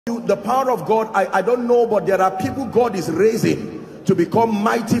the power of God, I don't know, but there are people God is raising to become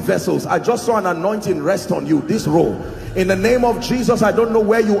mighty vessels. I just saw an anointing rest on you, this row. In the name of Jesus, I don't know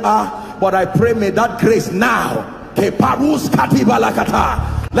where you are, but I pray may that grace now,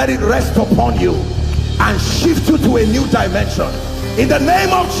 let it rest upon you and shift you to a new dimension. In the name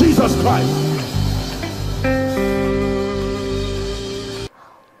of Jesus Christ.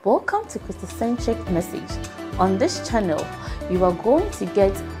 Welcome to Christocentric Message. On this channel, you are going to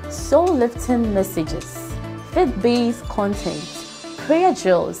get soul-lifting messages, faith-based content, prayer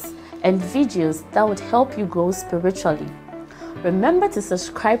drills, and videos that would help you grow spiritually. Remember to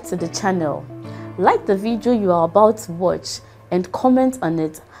subscribe to the channel, like the video you are about to watch, and comment on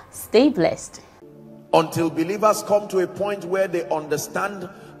it. Stay blessed. Until believers come to a point where they understand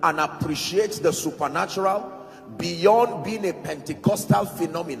and appreciate the supernatural beyond being a Pentecostal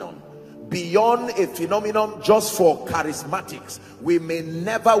phenomenon, beyond a phenomenon just for charismatics, we may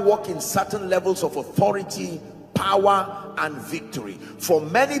never walk in certain levels of authority, power, and victory. For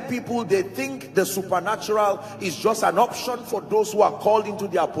many people, they think the supernatural is just an option for those who are called into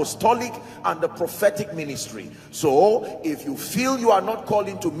the apostolic and the prophetic ministry. So if you feel you are not called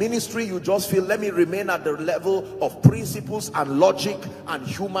into ministry, you just feel, let me remain at the level of principles and logic and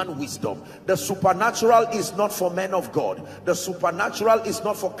human wisdom. The supernatural is not for men of God. The supernatural is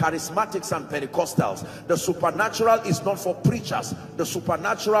not for charismatics and Pentecostals. The supernatural is not for preachers. The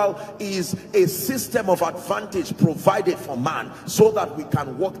supernatural is a system of advantage provided for man so that we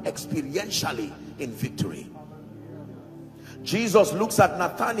can walk experientially in victory. Jesus looks at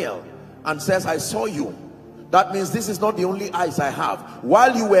Nathanael and says, I saw you. That means this is not the only eyes I have.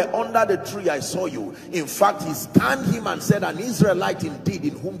 While you were under the tree, I saw you. In fact, he scanned him and said, an Israelite indeed,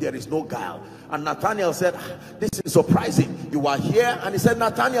 in whom there is no guile. And Nathanael said, this is surprising. You are here. And he said,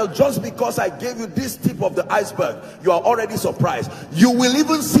 Nathanael, just because I gave you this tip of the iceberg, you are already surprised. You will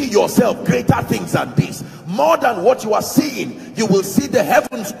even see yourself greater things than this. More than what you are seeing, you will see the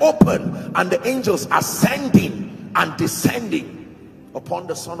heavens open and the angels ascending and descending upon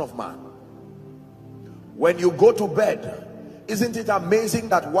the Son of Man. When you go to bed, isn't it amazing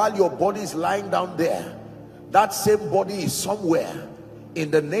that while your body is lying down there, that same body is somewhere in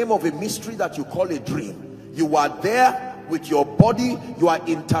the name of a mystery that you call a dream. You are there with your body, you are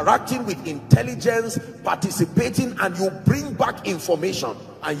interacting with intelligence, participating, and you bring back information,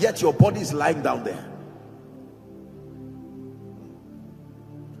 and yet your body is lying down there.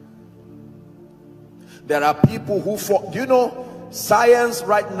 There are people who, you know, science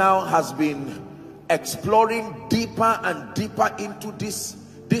right now has been exploring deeper and deeper into this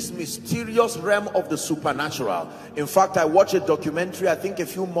mysterious realm of the supernatural. In fact, I watched a documentary, I think a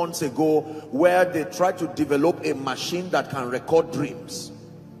few months ago, where they tried to develop a machine that can record dreams.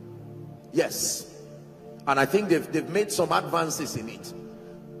 Yes. And I think they've made some advances in it.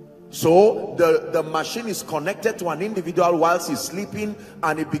 So the machine is connected to an individual whilst he's sleeping,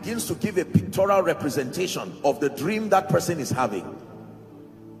 and it begins to give a pictorial representation of the dream that person is having.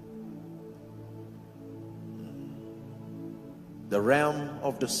 The realm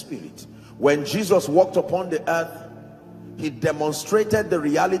of the spirit. When Jesus walked upon the earth, he demonstrated the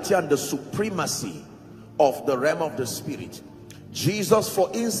reality and the supremacy of the realm of the spirit. Jesus, for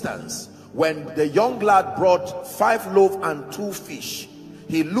instance, when the young lad brought 5 loaves and 2 fish,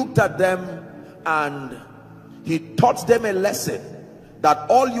 he looked at them and he taught them a lesson that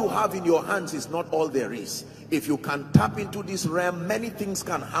all you have in your hands is not all there is. If you can tap into this realm, many things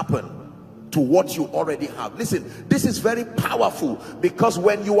can happen to what you already have. Listen, this is very powerful, because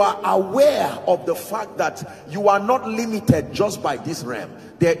when you are aware of the fact that you are not limited just by this realm,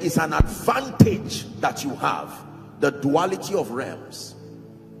 there is an advantage that you have, the duality of realms.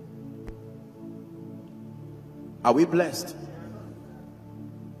 Are we blessed?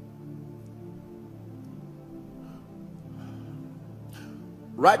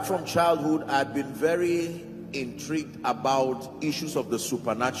 Right from childhood, I had been very intrigued about issues of the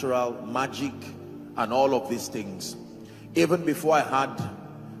supernatural, magic, and all of these things. Even before I had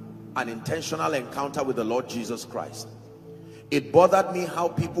an intentional encounter with the Lord Jesus Christ, it bothered me how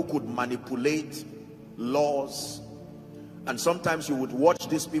people could manipulate laws. And sometimes you would watch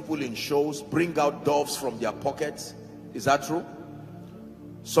these people in shows bring out doves from their pockets. Is that true?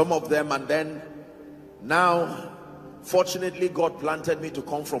 Some of them. And then now, fortunately, God planted me to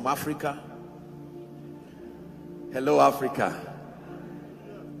come from Africa. Hello, Africa.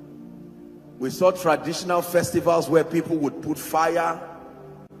 We saw traditional festivals where people would put fire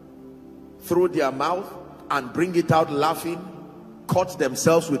through their mouth and bring it out laughing, cut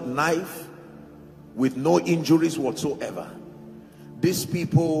themselves with knife with no injuries whatsoever. These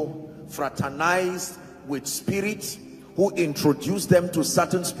people fraternized with spirits who introduced them to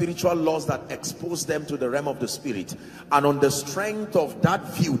certain spiritual laws that exposed them to the realm of the spirit. And on the strength of that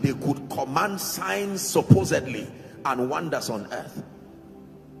view, they could command signs supposedly and wonders on earth.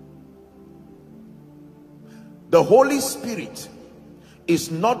 The Holy Spirit is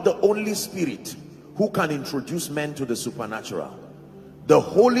not the only spirit who can introduce men to the supernatural. The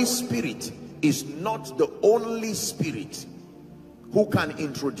Holy Spirit is not the only spirit who can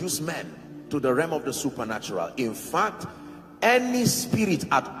introduce men to the realm of the supernatural. In fact, any spirit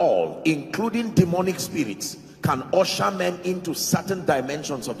at all, including demonic spirits, can usher men into certain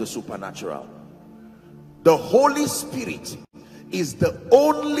dimensions of the supernatural. The Holy Spirit is the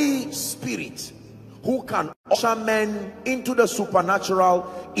only spirit who can usher men into the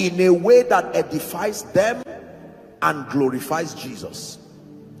supernatural in a way that edifies them and glorifies Jesus.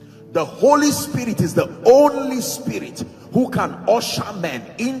 The Holy Spirit is the only spirit who can usher men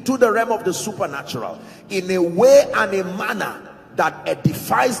into the realm of the supernatural in a way and a manner that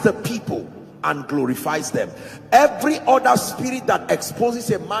edifies the people and glorifies them. Every other spirit that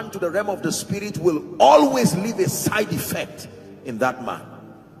exposes a man to the realm of the spirit will always leave a side effect in that man.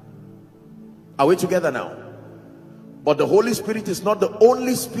 Are we together now? But the Holy Spirit is not the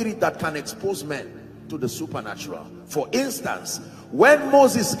only spirit that can expose men to the supernatural. For instance, when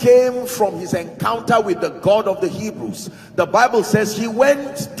Moses came from his encounter with the God of the Hebrews, the Bible says he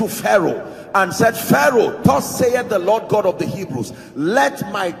went to Pharaoh and said, Pharaoh, thus saith the Lord God of the Hebrews, let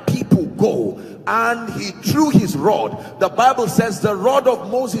my people go. And he drew his rod. The Bible says the rod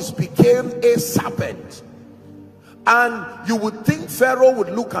of Moses became a serpent. And you would think Pharaoh would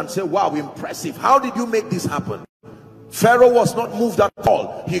look and say, wow, impressive. How did you make this happen? Pharaoh was not moved at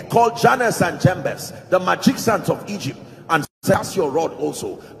all. He called Jannes and Jambres, the magicians of Egypt, and said, cast your rod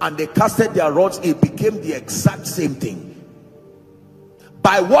also. And they casted their rods. It became the exact same thing.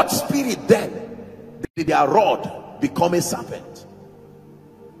 By what spirit then did their rod become a serpent?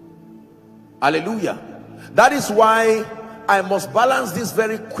 Hallelujah. That is why I must balance this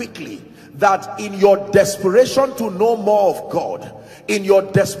very quickly, that in your desperation to know more of God, in your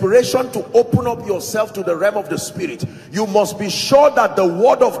desperation to open up yourself to the realm of the spirit, you must be sure that the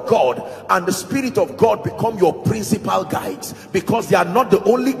word of God and the spirit of God become your principal guides, because they are not the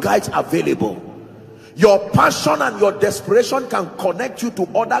only guides available. Your passion and your desperation can connect you to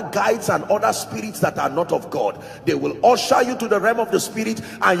other guides and other spirits that are not of God. They will usher you to the realm of the spirit,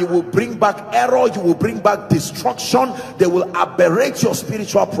 and you will bring back error, you will bring back destruction. They will aberrate your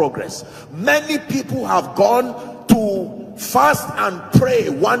spiritual progress. Many people have gone to fast and pray,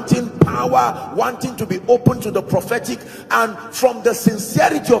 wanting power, wanting to be open to the prophetic, and from the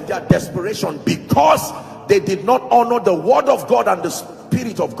sincerity of their desperation, because they did not honor the word of God and the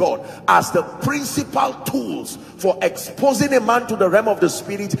Spirit of God as the principal tools for exposing a man to the realm of the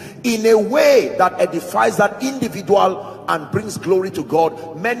spirit in a way that edifies that individual and brings glory to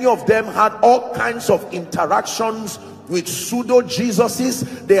God. Many of them had all kinds of interactions with pseudo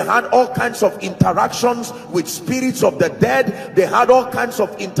Jesuses. They had all kinds of interactions with spirits of the dead. They had all kinds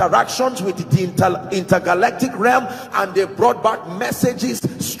of interactions with the intergalactic realm, and they brought back messages,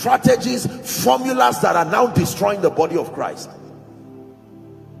 strategies, formulas that are now destroying the body of Christ.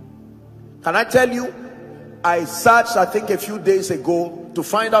 Can I tell you, I searched, I think a few days ago, to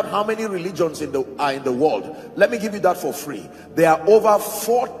find out how many religions are in the world. Let me give you that for free. There are over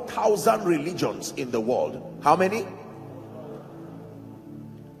 4,000 religions in the world. How many?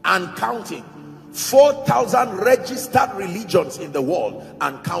 And counting. 4,000 registered religions in the world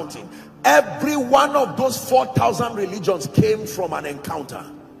and counting. Every one of those 4,000 religions came from an encounter.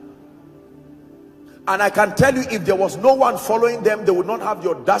 And I can tell you, if there was no one following them, they would not have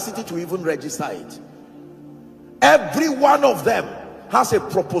the audacity to even register it. Every one of them has a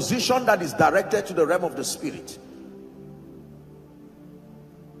proposition that is directed to the realm of the spirit.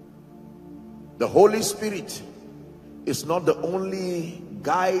 The Holy Spirit is not the only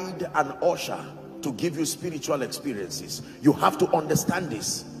guide and usher to give you spiritual experiences. You have to understand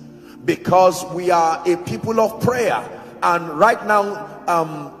this, because we are a people of prayer, and right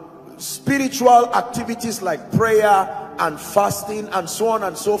now spiritual activities like prayer and fasting and so on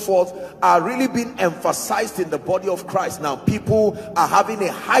and so forth are really being emphasized in the body of Christ. Now people are having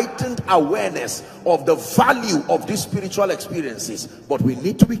a heightened awareness of the value of these spiritual experiences, but we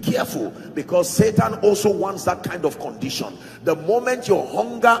need to be careful, because Satan also wants that kind of condition. The moment your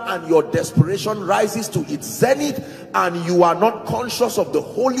hunger and your desperation rises to its zenith and you are not conscious of the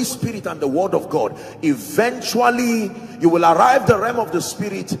Holy Spirit and the word of God, eventually you will arrive the realm of the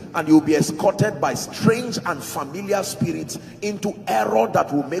spirit and you will be escorted by strange and familiar spirits into error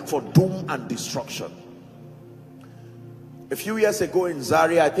that will make for doom and destruction. A few years ago in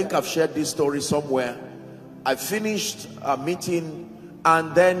Zaria, I think I've shared this story somewhere, I finished a meeting,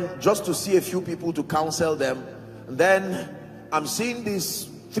 and then just to see a few people to counsel them, and then I'm seeing these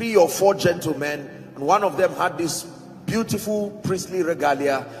 3 or 4 gentlemen, and one of them had this beautiful priestly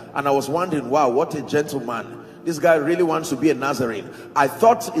regalia, and I was wondering, wow, what a gentleman. This guy really wants to be a Nazarene. I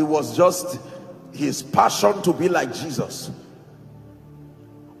thought it was just his passion to be like Jesus.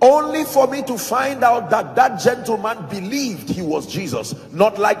 Only for me to find out that that gentleman believed he was Jesus,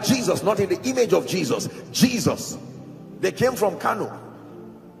 not like Jesus, not in the image of Jesus. Jesus. They came from Kano,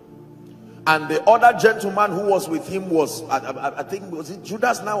 and the other gentleman who was with him was, I think, was it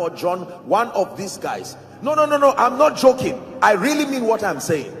Judas now or John? One of these guys. No, I'm not joking. I really mean what I'm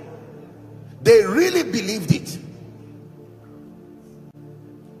saying. They really believed it.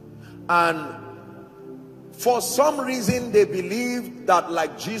 And for some reason, they believed that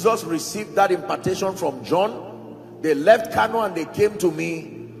like Jesus received that impartation from John, they left Kano and they came to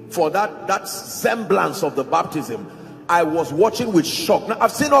me for that semblance of the baptism. I was watching with shock. Now,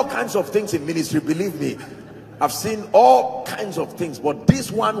 I've seen all kinds of things in ministry, believe me. I've seen all kinds of things, but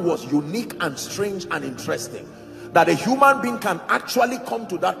this one was unique and strange and interesting, that a human being can actually come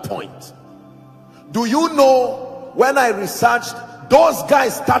to that point. Do you know, when I researched, those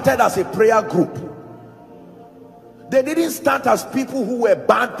guys started as a prayer group. They didn't start as people who were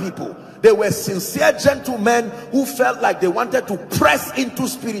bad people. They were sincere gentlemen who felt like they wanted to press into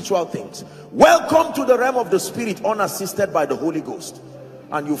spiritual things. Welcome to the realm of the spirit, unassisted by the Holy Ghost.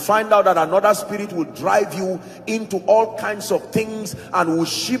 And you find out that another spirit will drive you into all kinds of things and will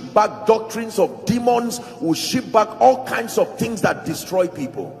ship back doctrines of demons, will ship back all kinds of things that destroy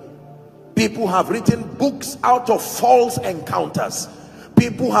people. People have written books out of false encounters.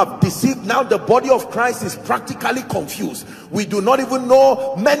 People have deceived. Now the body of Christ is practically confused. We do not even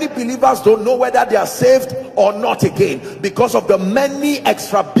know, many believers don't know whether they are saved or not again, because of the many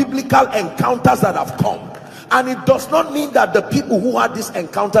extra biblical encounters that have come. And it does not mean that the people who had these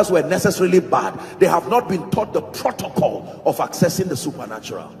encounters were necessarily bad. They have not been taught the protocol of accessing the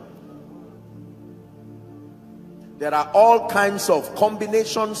supernatural. There are all kinds of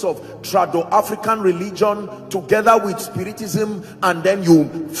combinations of Trado-African religion together with spiritism, and then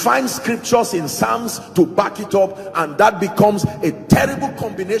you find scriptures in Psalms to back it up, and that becomes a terrible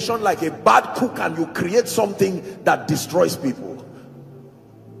combination, like a bad cook, and you create something that destroys people.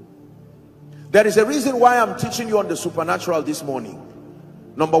 There is a reason why I'm teaching you on the supernatural this morning.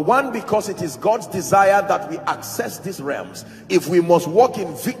 Number one, because it is God's desire that we access these realms. If we must walk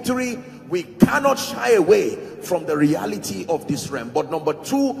in victory, we cannot shy away from the reality of this realm. But number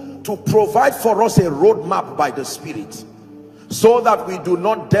two, to provide for us a roadmap by the Spirit, so that we do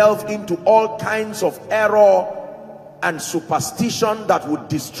not delve into all kinds of error and superstition that would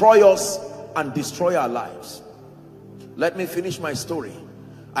destroy us and destroy our lives. Let me finish my story.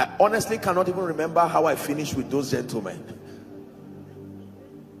 I honestly cannot even remember how I finished with those gentlemen,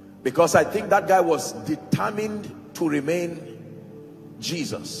 because I think that guy was determined to remain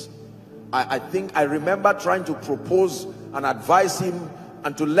Jesus. I think I remember trying to propose and advise him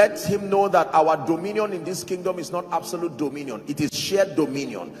and to let him know that our dominion in this kingdom is not absolute dominion, it is shared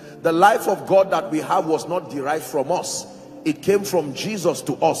dominion. The life of God that we have was not derived from us, it came from Jesus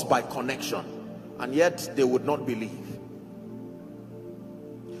to us by connection. And yet they would not believe.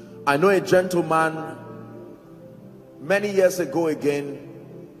 I know a gentleman many years ago again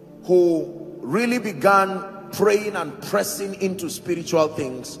who really began praying and pressing into spiritual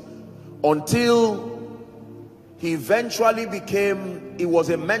things, until he eventually became, it was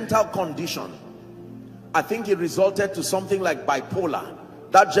a mental condition. I think it resulted to something like bipolar.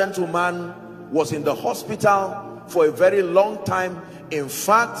 That gentleman was in the hospital for a very long time. In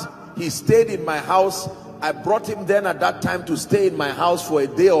fact, he stayed in my house. I brought him then at that time to stay in my house for a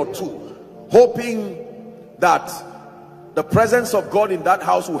day or two, hoping that the presence of God in that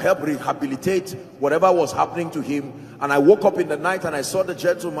house will help rehabilitate whatever was happening to him. And I woke up in the night and I saw the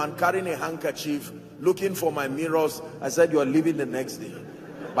gentleman carrying a handkerchief, looking for my mirrors. I said, "You are leaving the next day.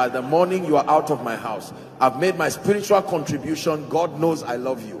 By the morning, you are out of my house. I've made my spiritual contribution. God knows I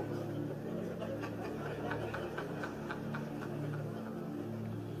love you."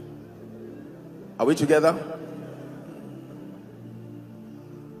 Are we together?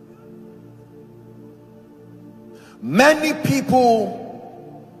 Many people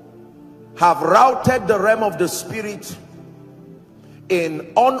have routed the realm of the spirit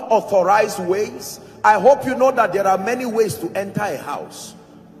in unauthorized ways. I hope you know that there are many ways to enter a house.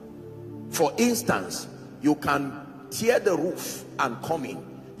 For instance, you can tear the roof and come in.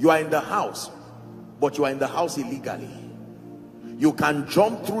 You are in the house, but you are in the house illegally. You can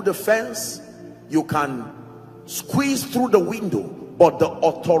jump through the fence, you can squeeze through the window, but the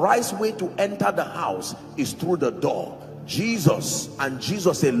authorized way to enter the house is through the door. Jesus, and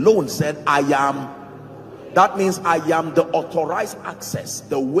Jesus alone, said, I am. That means I am the authorized access,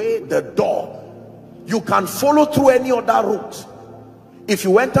 the way, the door. You can follow through any other route. If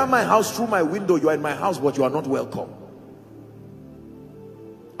you enter my house through my window, you are in my house, but you are not welcome.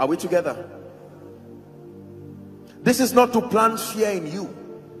 Are we together? This is not to plant fear in you.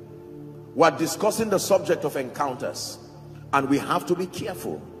 We are discussing the subject of encounters, and we have to be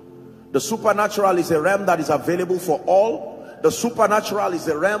careful. The supernatural is a realm that is available for all. The supernatural is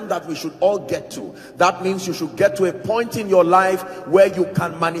a realm that we should all get to. That means you should get to a point in your life where you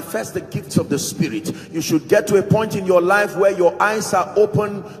can manifest the gifts of the Spirit. You should get to a point in your life where your eyes are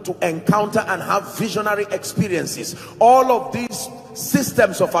open to encounter and have visionary experiences. All of these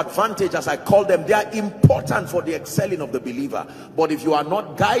systems of advantage, as I call them, they are important for the excelling of the believer. But if you are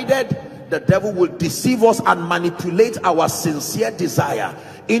not guided, the devil will deceive us and manipulate our sincere desire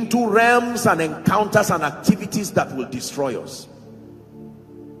into realms and encounters and activities that will destroy us.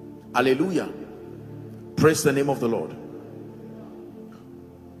 Hallelujah. Praise the name of the Lord.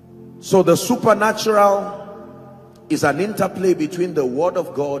 So the supernatural is an interplay between the Word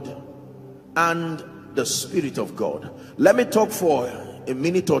of God and the Spirit of God. Let me talk for a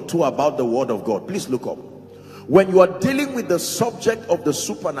minute or two about the Word of God. Please look up. When you are dealing with the subject of the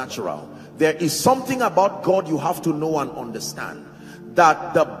supernatural, there is something about God you have to know and understand.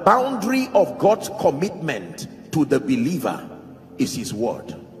 That the boundary of God's commitment to the believer is his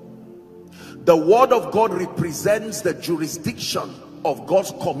word. The word of God represents the jurisdiction of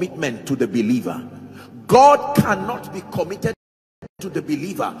God's commitment to the believer. God cannot be committed to the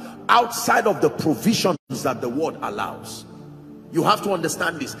believer outside of the provisions that the word allows. You have to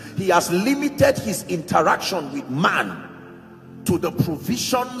understand this. He has limited his interaction with man to the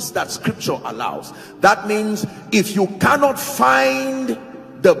provisions that scripture allows. That means if you cannot find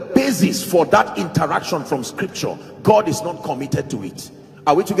the basis for that interaction from scripture, God is not committed to it.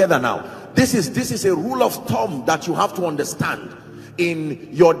 Are we together now? This is a rule of thumb that you have to understand in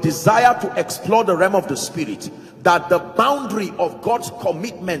your desire to explore the realm of the Spirit, that the boundary of God's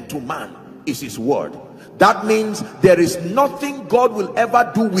commitment to man is his word. That means there is nothing God will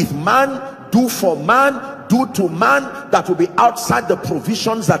ever do with man, do for man, do to man, that will be outside the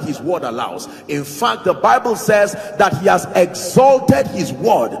provisions that his word allows. In fact, the Bible says that he has exalted his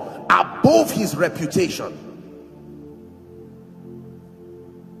word above his reputation.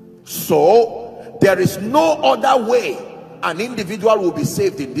 So there is no other way an individual will be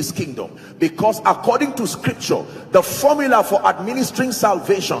saved in this kingdom, because according to scripture, the formula for administering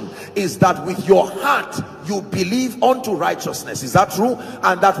salvation is that with your heart you believe unto righteousness. Is that true?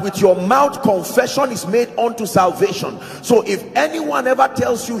 And that with your mouth confession is made unto salvation. So if anyone ever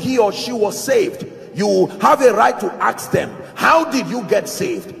tells you he or she was saved, you have a right to ask them, how did you get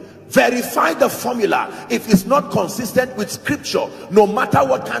saved? Verify the formula. If it's not consistent with scripture, no matter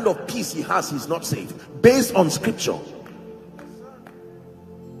what kind of peace he has, he's not saved. Based on scripture.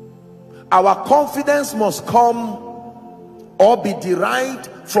 Our confidence must come or be derived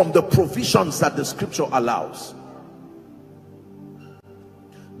from the provisions that the scripture allows.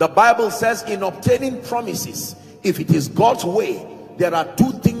 The Bible says in obtaining promises, if it is God's way, there are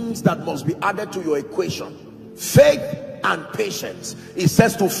two things that must be added to your equation: faith and patience. It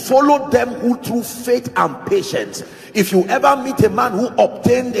says to follow them who through faith and patience. If you ever meet a man who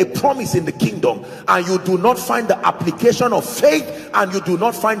obtained a promise in the kingdom and you do not find the application of faith and you do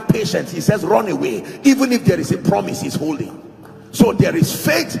not find patience, he says run away, even if there is a promise he's holding. So there is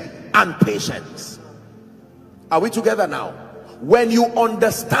faith and patience. Are we together now? When you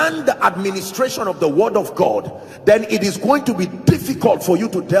understand the administration of the word of God, then it is going to be difficult for you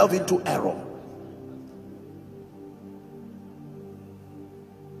to delve into error.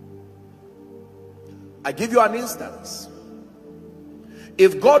 I give you an instance.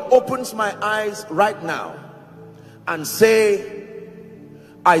 If God opens my eyes right now and say,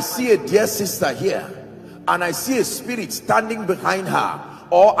 I see a dear sister here and I see a spirit standing behind her,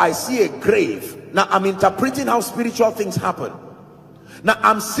 or I see a grave. Now I'm interpreting how spiritual things happen. Now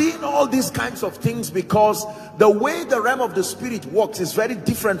I'm seeing all these kinds of things because the way the realm of the spirit works is very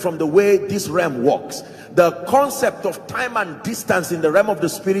different from the way this realm works. The concept of time and distance in the realm of the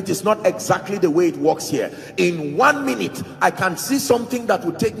spirit is not exactly the way it works here. In 1 minute, I can see something that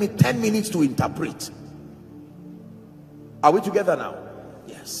would take me 10 minutes to interpret. Are we together now?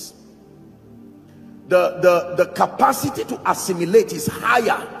 Yes. The capacity to assimilate is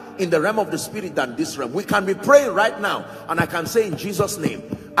higher in the realm of the spirit than this realm. We can be praying right now and I can say in Jesus' name,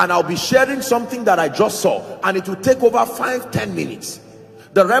 and I'll be sharing something that I just saw, and it will take over 5-10 minutes.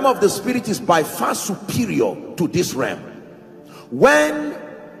 The realm of the spirit is by far superior to this realm. When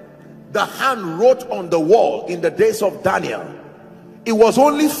the hand wrote on the wall in the days of Daniel, it was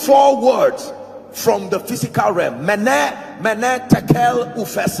only 4 words from the physical realm: Mene, Mene, Tekel,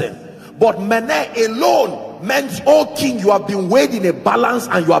 Upharsin. But Mene alone meant, "Oh king, you have been weighed in a balance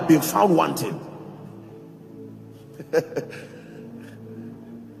and you have been found wanting."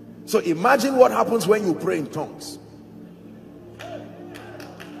 So imagine what happens when you pray in tongues.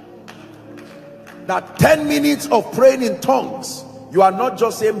 That 10 minutes of praying in tongues, you are not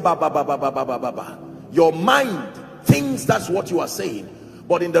just saying ba ba ba ba ba ba ba ba ba. Your mind thinks that's what you are saying,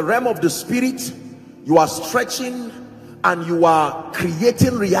 but in the realm of the spirit, you are stretching and you are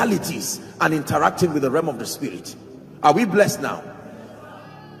creating realities and interacting with the realm of the spirit. Are we blessed now?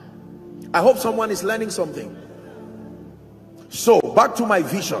 I hope someone is learning something. So back to my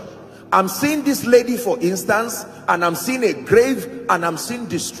vision. I'm seeing this lady, for instance, and I'm seeing a grave and I'm seeing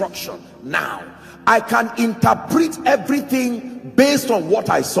destruction. Now I can interpret everything based on what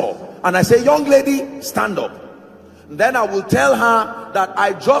I saw, and I say, "Young lady, stand up." Then I will tell her that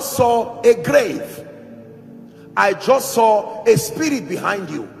I just saw a grave, I just saw a spirit behind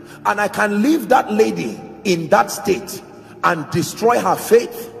you, and I can leave that lady in that state and destroy her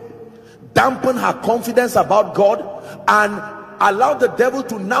faith, dampen her confidence about God, and allow the devil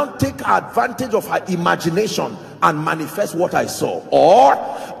to now take advantage of her imagination and manifest what I saw. Or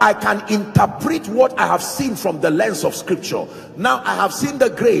I can interpret what I have seen from the lens of scripture. Now I have seen the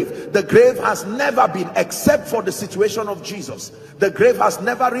grave. The grave has never been, except for the situation of Jesus, the grave has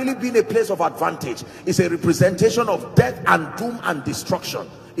never really been a place of advantage. It's a representation of death and doom and destruction.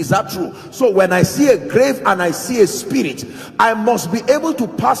 Is that true? So when I see a grave and I see a spirit, I must be able to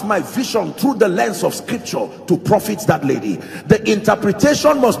pass my vision through the lens of scripture to profit that lady. The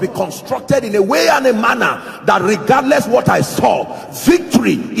interpretation must be constructed in a way and a manner that regardless what I saw,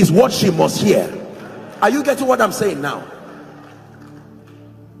 victory is what she must hear. Are you getting what I'm saying now?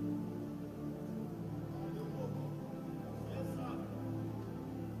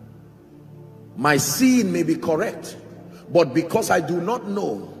 My seeing may be correct, but because I do not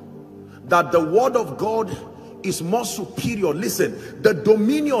know that the word of God is more superior. Listen, the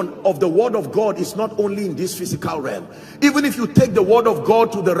dominion of the word of God is not only in this physical realm. Even if you take the word of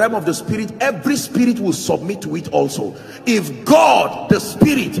God to the realm of the spirit, every spirit will submit to it also. If God, the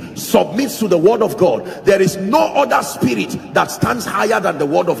spirit, submits to the word of God, there is no other spirit that stands higher than the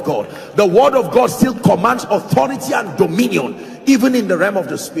word of God. The word of God still commands authority and dominion, even in the realm of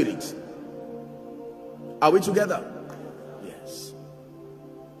the spirit. Are we together? Yes.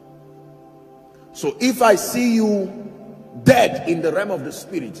 So if I see you dead in the realm of the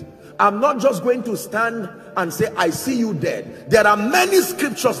spirit, I'm not just going to stand and say, "I see you dead." There are many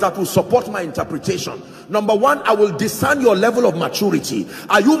scriptures that will support my interpretation. Number one, I will discern your level of maturity.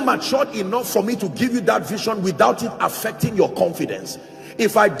 Are you matured enough for me to give you that vision without it affecting your confidence?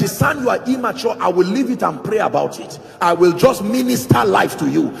 If I discern you are immature, I will leave it and pray about it. I will just minister life to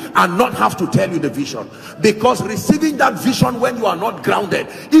you and not have to tell you the vision. Because receiving that vision when you are not grounded,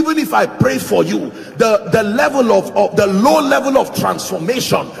 even if I pray for you, the level of the low level of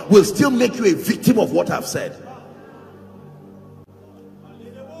transformation will still make you a victim of what I've said.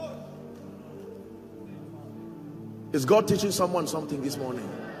 Is God teaching someone something this morning?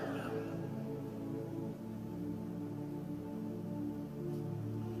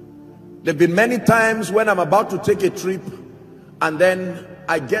 There have been many times when I'm about to take a trip and then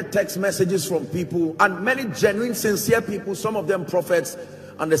I get text messages from people, and many genuine, sincere people, some of them prophets,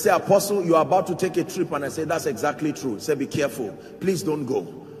 and they say, "Apostle, you are about to take a trip." And I say, "That's exactly true." Say, "Be careful. Please don't go.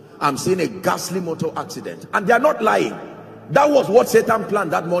 I'm seeing a ghastly motor accident." And they are not lying. That was what Satan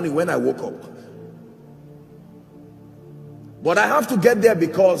planned that morning when I woke up. But I have to get there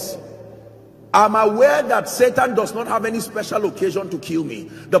because I'm aware that Satan does not have any special occasion to kill me.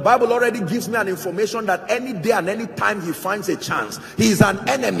 The Bible already gives me an information that any day and any time he finds a chance, he is an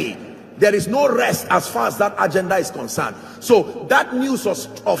enemy. There is no rest as far as that agenda is concerned. So that news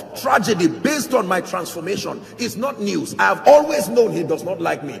of tragedy based on my transformation is not news. I have always known he does not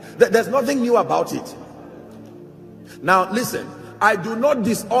like me. There's nothing new about it. Now listen, I do not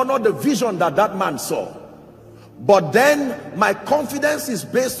dishonor the vision that that man saw. But then my confidence is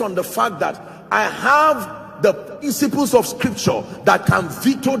based on the fact that I have the principles of scripture that can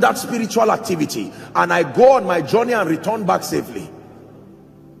veto that spiritual activity, and I go on my journey and return back safely.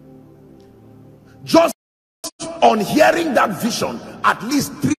 Just on hearing that vision, at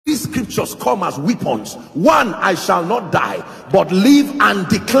least 3 scriptures come as weapons. One, I shall not die but live and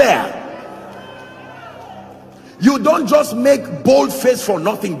declare. You don't just make bold face for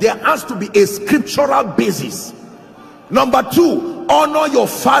nothing. There has to be a scriptural basis. Number 2, honor your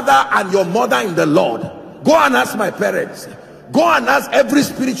father and your mother in the Lord. Go and ask my parents. Go and ask every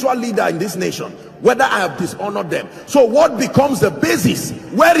spiritual leader in this nation whether I have dishonored them. So what becomes the basis?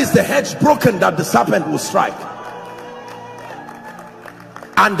 Where is the hedge broken that the serpent will strike?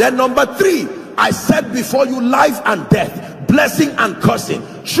 And then number 3, I set before you life and death, blessing and cursing.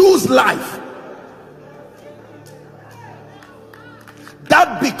 Choose life.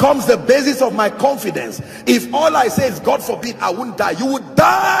 That becomes the basis of my confidence. If all I say is, God forbid I won't die, you would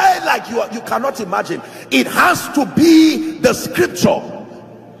die like you cannot imagine. It has to be the scripture,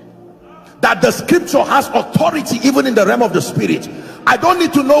 that the scripture has authority even in the realm of the spirit. I don't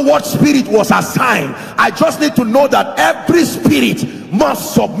need to know what spirit was assigned. I just need to know that every spirit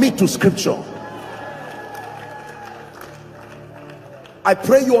must submit to scripture. I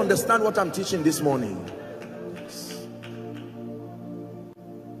pray you understand what I'm teaching this morning.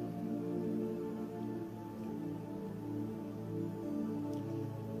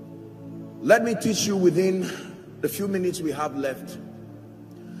 Let me teach you within the few minutes we have left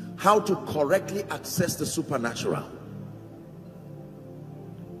how to correctly access the supernatural.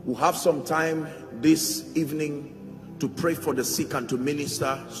 We'll have some time this evening to pray for the sick and to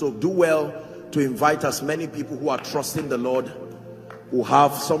minister. So do well to invite as many people who are trusting the Lord, who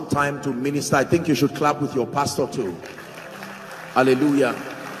have some time to minister. I think you should clap with your pastor too. Hallelujah.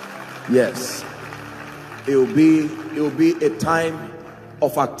 Yes. It will be a time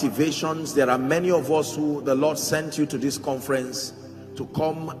of activations. There are many of us who the Lord sent you to this conference to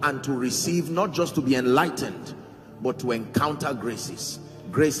come and to receive, not just to be enlightened, but to encounter graces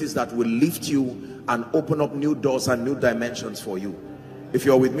that will lift you and open up new doors and new dimensions for you. If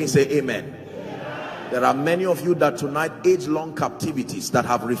you're with me, say amen. There are many of you that tonight, age-long captivities that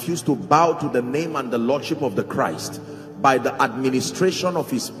have refused to bow to the name and the lordship of the Christ by the administration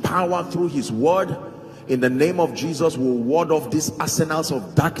of his power through his word. In the name of Jesus, will ward off these arsenals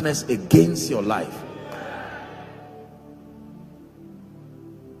of darkness against your life.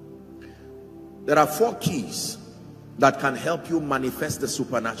 There are 4 keys that can help you manifest the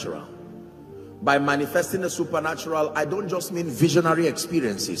supernatural. By manifesting the supernatural, I don't just mean visionary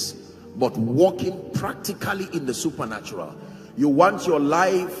experiences, but walking practically in the supernatural. You want your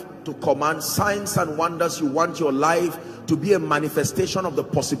life to command signs and wonders. You want your life to be a manifestation of the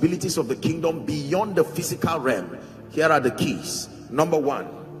possibilities of the kingdom beyond the physical realm. Here are the keys. Number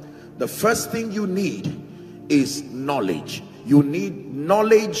 1, the first thing you need is knowledge. You need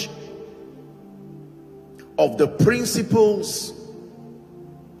knowledge of the principles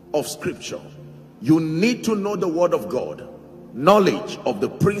of scripture. You need to know the word of God. Knowledge of the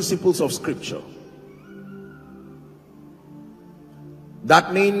principles of scripture.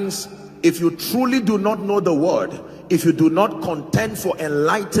 That means if you truly do not know the word, if you do not contend for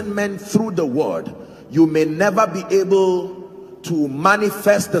enlightenment through the word, you may never be able to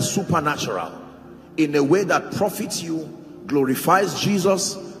manifest the supernatural in a way that profits you, glorifies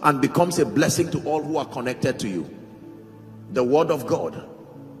Jesus, and becomes a blessing to all who are connected to you. The word of God.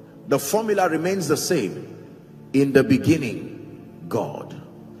 The formula remains the same. In the beginning, God.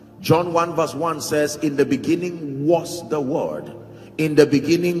 John 1 verse 1 says, in the beginning was the word. In the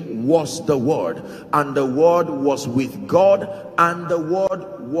beginning was the word, and the word was with God, and the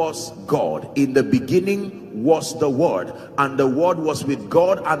word was God. In the beginning was the word, and the word was with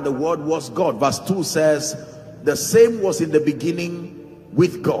God, and the word was God. Verse 2 says, the same was in the beginning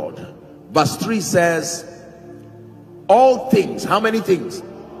with God. Verse 3 says, all things. How many things?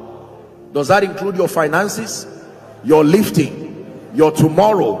 Does that include your finances, your lifting, your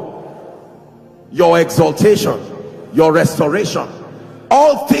tomorrow, your exaltation, your restoration?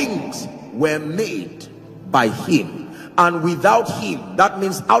 All things were made by him, and without him, that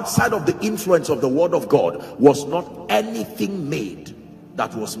means outside of the influence of the word of God, was not anything made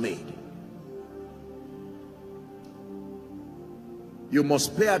that was made. You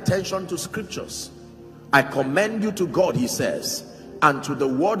must pay attention to scriptures. I commend you to God, he says, and to the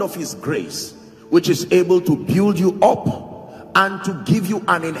word of his grace, which is able to build you up and to give you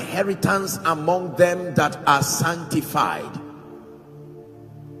an inheritance among them that are sanctified.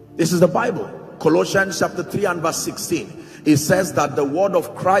 This is the Bible. Colossians chapter 3 and verse 16. It says that the word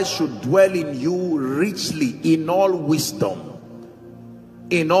of Christ should dwell in you richly in all wisdom.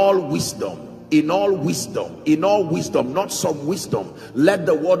 In all wisdom. In all wisdom. In all wisdom. Not some wisdom. Let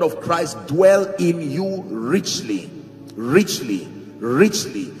the word of Christ dwell in you richly. Richly.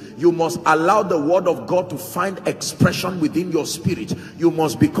 Richly. You must allow the word of God to find expression within your spirit. You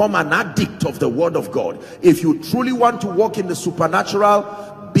must become an addict of the word of God. If you truly want to walk in the supernatural,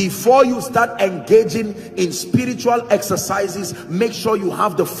 before you start engaging in spiritual exercises, make sure you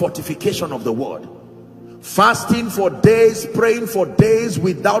have the fortification of the word. Fasting for days, praying for days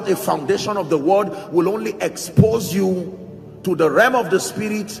without a foundation of the word will only expose you to the realm of the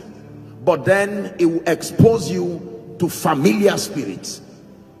spirit, but then it will expose you to familiar spirits.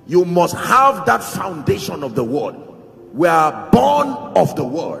 You must have that foundation of the word. We are born of the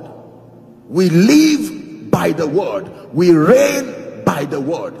word. We live by the word. We reign by the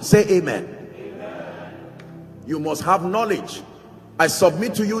word. Say amen. Amen. You must have knowledge. I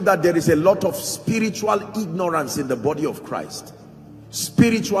submit to you that there is a lot of spiritual ignorance in the body of Christ.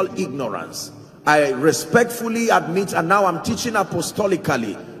 Spiritual ignorance. I respectfully admit, and now I'm teaching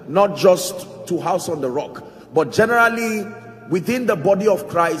apostolically, not just to House on the Rock, but generally within the body of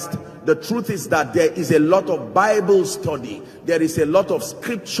Christ. The truth is that there is a lot of Bible study, there is a lot of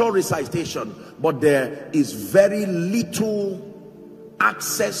scripture recitation, but there is very little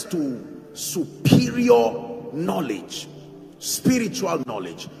access to superior knowledge, spiritual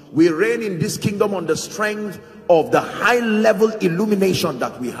knowledge. We reign in this kingdom on the strength of the high level illumination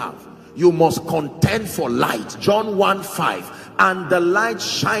that we have. You must contend for light. John 1:5, and the light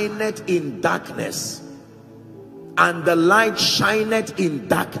shineth in darkness, and the light shineth in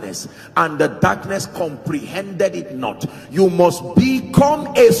darkness, and the darkness comprehended it not. You must become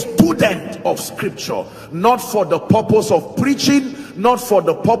a student of scripture, not for the purpose of preaching, not for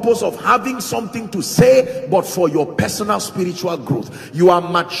the purpose of having something to say, but for your personal spiritual growth. You are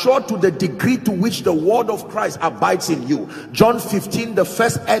mature to the degree to which the word of Christ abides in you. John 15, the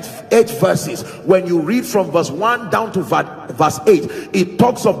first eight verses, when you read from verse 1 down to verse 8, it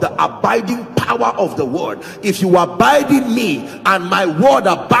talks of the abiding power of the word. If you abide in me and my word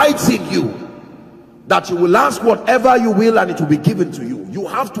abides in you, that you will ask whatever you will and it will be given to you. You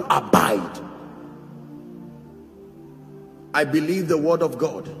have to abide. I believe the word of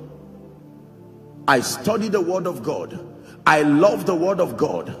God. I study the word of God. I love the word of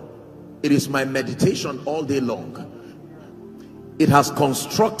God. It is my meditation all day long. It has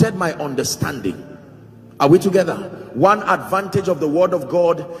constructed my understanding. Are we together? One advantage of the word of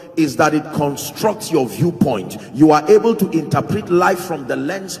God is that it constructs your viewpoint. You are able to interpret life from the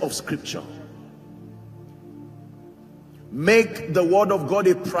lens of scripture. Make the word of God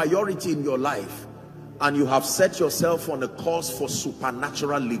a priority in your life, and you have set yourself on a course for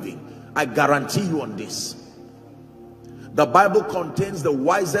supernatural living. I guarantee you on this. The Bible contains the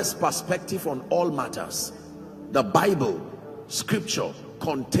wisest perspective on all matters. The Bible, scripture,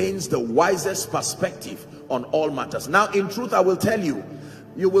 contains the wisest perspective on all matters. Now, in truth, I will tell you,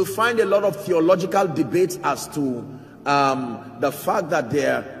 you will find a lot of theological debates as to the fact that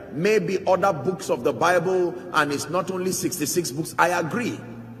there may be other books of the Bible and it's not only 66 books. I agree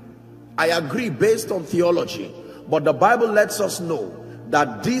based on theology, but the Bible lets us know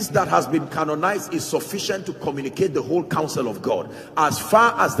that this that has been canonized is sufficient to communicate the whole counsel of God. As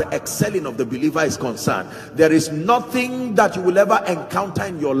far as the excelling of the believer is concerned, there is nothing that you will ever encounter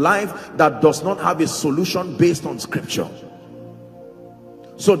in your life that does not have a solution based on scripture.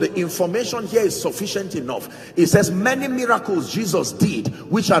 So the information here is sufficient enough. It says many miracles Jesus did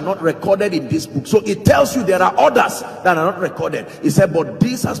which are not recorded in this book. So it tells you there are others that are not recorded. It said, but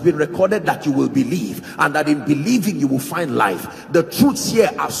this has been recorded that you will believe, and that in believing you will find life. The truths here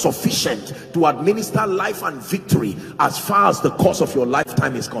are sufficient to administer life and victory as far as the course of your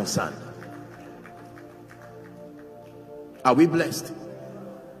lifetime is concerned. Are we blessed?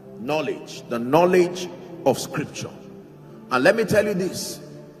 Knowledge, the knowledge of scripture. And let me tell you this,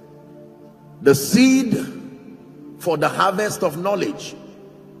 the seed for the harvest of knowledge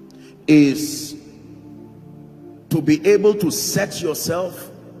is to be able to set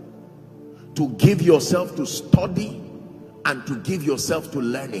yourself, to give yourself to study, and to give yourself to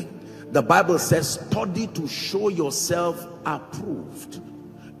learning. The Bible says, study to show yourself approved,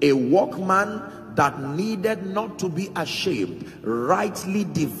 a workman that needed not to be ashamed, rightly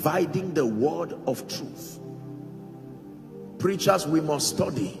dividing the word of truth. Preachers, we must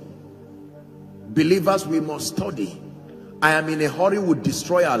study. Believers, we must study. I am in a hurry would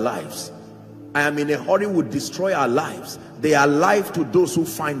destroy our lives. I am in a hurry would destroy our lives. They are life to those who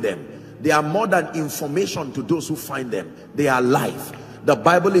find them. They are more than information to those who find them. They are life. The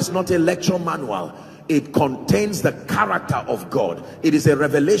Bible is not a lecture manual. It contains the character of God. It is a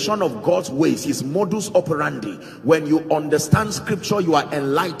revelation of God's ways, his modus operandi. When you understand scripture, you are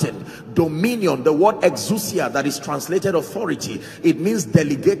enlightened. Dominion, the word exousia, that is translated authority, it means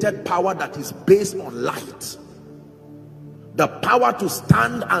delegated power that is based on light. The power to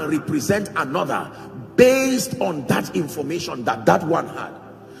stand and represent another based on that information that one had.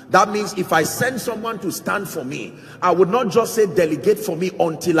 That means if I send someone to stand for me, I would not just say delegate for me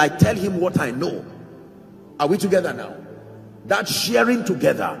until I tell him what I know. Are we together now? That sharing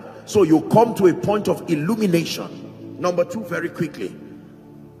together. So you come to a point of illumination. Number two, very quickly.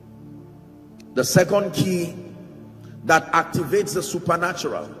 The second key that activates the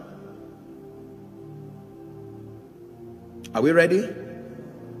supernatural. Are we ready?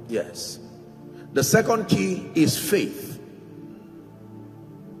 Yes. The second key is faith.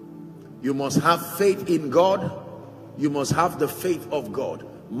 You must have faith in God. You must have the faith of God.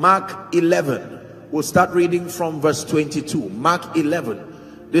 Mark 11. We'll start reading from verse 22. Mark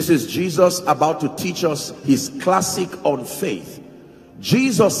 11. This is Jesus about to teach us his classic on faith.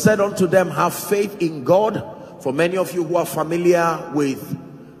 Jesus said unto them, have faith in God. For many of you who are familiar with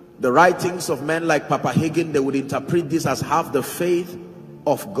the writings of men like Papa Hagin, they would interpret this as have the faith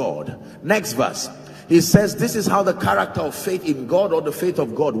of God. Next verse. He says this is how the character of faith in God or the faith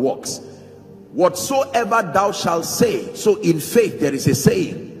of God works. Whatsoever thou shalt say, so in faith there is a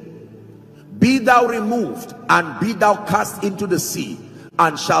saying, be thou removed and be thou cast into the sea,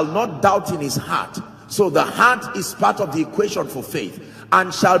 and shall not doubt in his heart. So the heart is part of the equation for faith.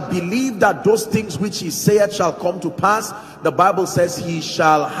 And shall believe that those things which he saith shall come to pass. The Bible says he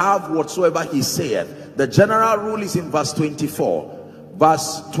shall have whatsoever he saith. The general rule is in verse 24.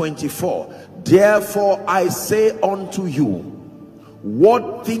 Verse 24. Therefore I say unto you,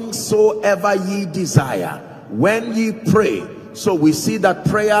 what things soever ye desire, when ye pray. So we see that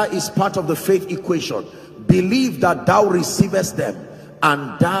prayer is part of the faith equation. Believe that thou receivest them,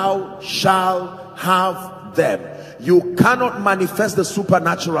 and thou shalt have them. You cannot manifest the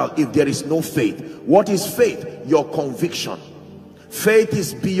supernatural if there is no faith. What is faith? Your conviction. Faith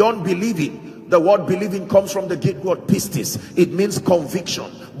is beyond believing. The word believing comes from the Greek word pistis. It means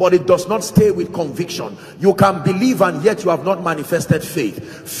conviction, but it does not stay with conviction. You can believe and yet you have not manifested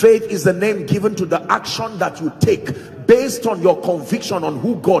faith. Faith is the name given to the action that you take based on your conviction on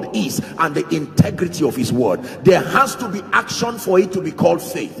who God is and the integrity of his word. There has to be action for it to be called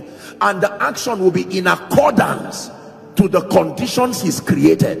faith, and the action will be in accordance to the conditions he's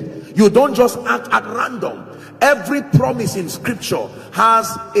created. You don't just act at random. Every promise in scripture has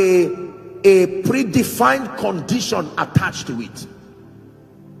a predefined condition attached to it.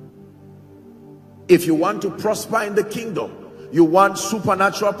 If you want to prosper in the kingdom, you want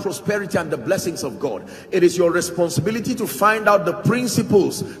supernatural prosperity and the blessings of God, it is your responsibility to find out the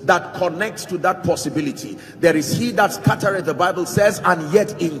principles that connect to that possibility. There is he that scattereth, the Bible says, and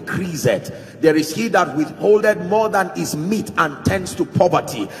yet increaseth. There is he that withholdeth more than is meet and tends to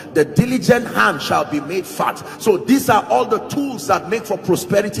poverty. The diligent hand shall be made fat. So these are all the tools that make for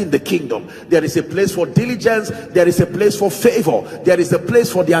prosperity in the kingdom. There is a place for diligence, there is a place for favor, there is a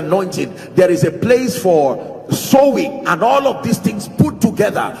place for the anointing, there is a place for sowing, and all of these things put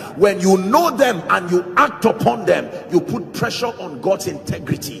together. When you know them and you act upon them, you put pressure on God's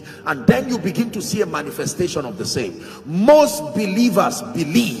integrity, and then you begin to see a manifestation of the same. Most believers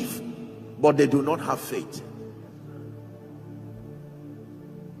believe, but they do not have faith.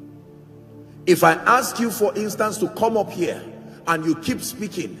 If I ask you, for instance, to come up here and you keep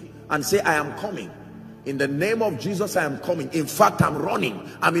speaking and say, I am coming, in the name of Jesus, I am coming, in fact I'm running,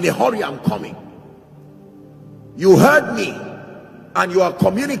 I'm in a hurry, I'm coming. You heard me and you are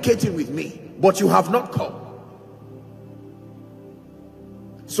communicating with me, but you have not come.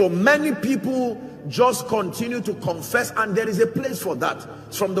 So many people just continue to confess, and there is a place for that.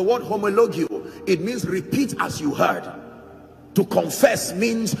 It's from the word homologio. It means repeat as you heard. To confess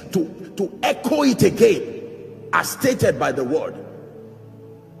means to echo it again as stated by the word.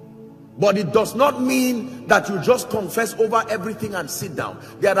 But it does not mean that you just confess over everything and sit down.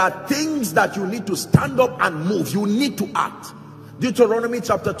 There are things that you need to stand up and move. You need to act. Deuteronomy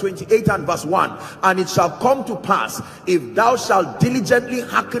chapter 28 and verse 1. And it shall come to pass, if thou shalt diligently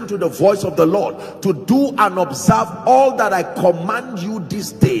hearken to the voice of the Lord, to do and observe all that I command you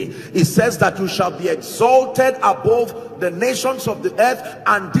this day, it says that you shall be exalted above the nations of the earth,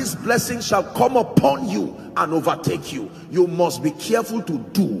 and this blessing shall come upon you and overtake you. You must be careful to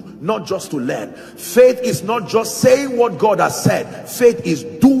do, not just to learn. Faith is not just saying what God has said. Faith is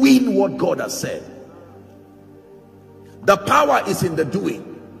doing what God has said. The power is in the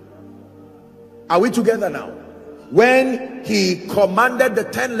doing. Are we together now? When he commanded the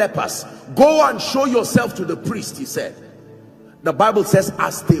 10 lepers, go and show yourself to the priest, he said. The Bible says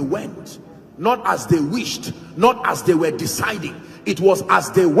as they went, not as they wished, not as they were deciding. It was as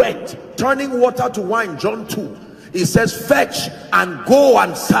they went, turning water to wine. John 2, it says fetch and go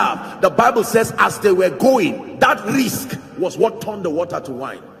and serve. The Bible says as they were going, that risk was what turned the water to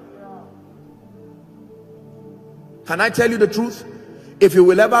wine. Can I tell you the truth? If you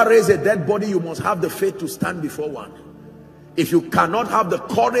will ever raise a dead body, you must have the faith to stand before one. If you cannot have the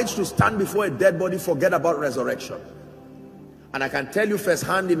courage to stand before a dead body, forget about resurrection. And I can tell you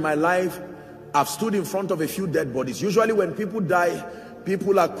firsthand, in my life, I've stood in front of a few dead bodies. Usually when people die,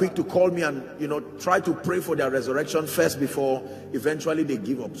 people are quick to call me and, you know, try to pray for their resurrection first before eventually they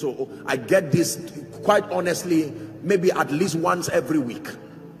give up. So I get this, quite honestly, maybe at least once every week.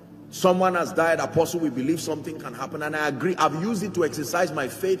 Someone has died, apostle, we believe something can happen, and I agree. I've used it to exercise my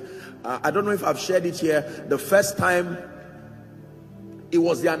faith. I don't know if I've shared it here. The first time, it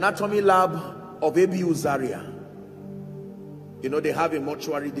was the anatomy lab of ABU Zaria. You know, they have a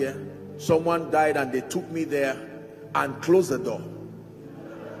mortuary there. Someone died and they took me there and closed the door.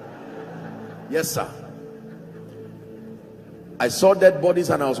 Yes, sir. I saw dead bodies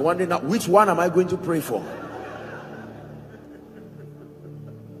and I was wondering, which one am I going to pray for?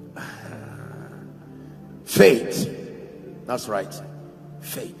 Faith. That's right.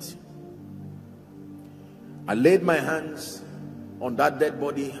 Faith. I laid my hands on that dead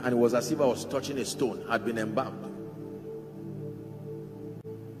body and it was as if I was touching a stone. I'd been embalmed.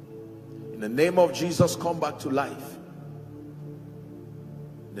 In the name of Jesus, come back to life.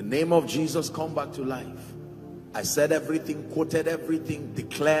 In the name of Jesus, come back to life. I said everything, quoted everything,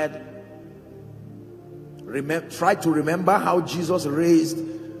 declared. Try to remember how Jesus raised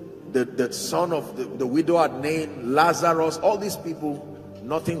the son of the widow at Nain, Lazarus, all these people.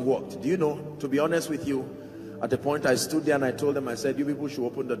 Nothing worked. Do you know, to be honest with you, at the point I stood there and I told them, I said, you people should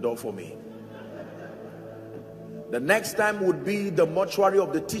open the door for me. The next time would be the mortuary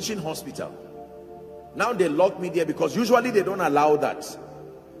of the teaching hospital. Now they locked me there because usually they don't allow that.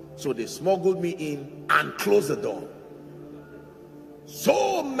 So they smuggled me in and closed the door.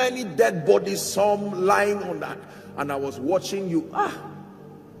 So many dead bodies, some lying on that. And I was watching you. I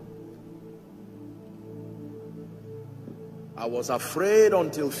was afraid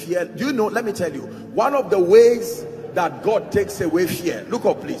until fear. Do you know, let me tell you, one of the ways that God takes away fear. Look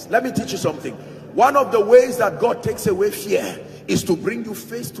up, please. Let me teach you something. One of the ways that God takes away fear is to bring you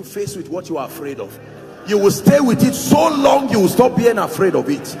face to face with what you are afraid of. You will stay with it so long, you will stop being afraid of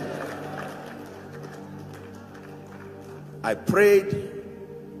it. I prayed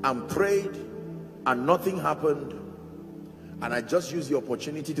and prayed and nothing happened. And I just used the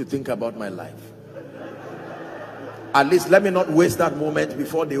opportunity to think about my life. At least let me not waste that moment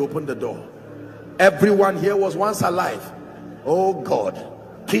before they opened the door. Everyone here was once alive. Oh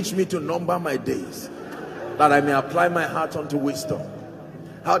God, teach me to number my days, that I may apply my heart unto wisdom.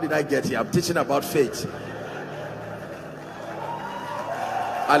 How did I get here? I'm teaching about faith.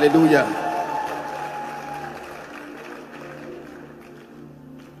 Hallelujah.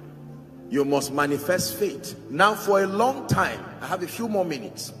 You must manifest faith. Now for a long time, I have a few more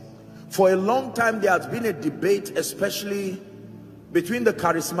minutes. For a long time there has been a debate, especially between the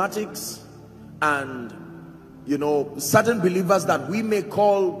charismatics and, you know, certain believers that we may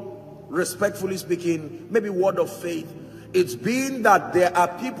call, respectfully speaking, maybe word of faith. It's been that there are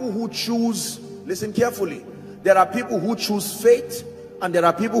people who choose, listen carefully, there are people who choose faith and there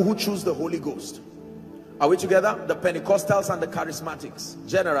are people who choose the Holy Ghost. Are we together? The Pentecostals and the charismatics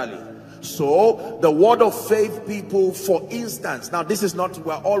generally. So the word of faith people, for instance, now this is not,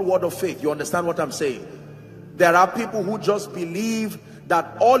 we're all word of faith, you understand what I'm saying? There are people who just believe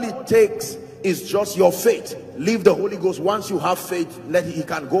that all it takes is just your faith. Leave the Holy Ghost. Once you have faith, he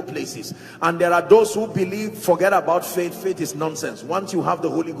can go places. And there are those who believe, forget about faith, faith is nonsense. Once you have the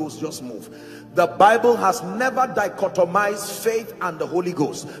Holy Ghost, just move. The Bible has never dichotomized faith and the Holy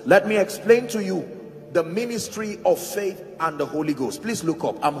Ghost. Let me explain to you the ministry of faith and the Holy Ghost. Please look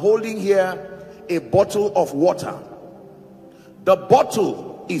up. I'm holding here a bottle of water. The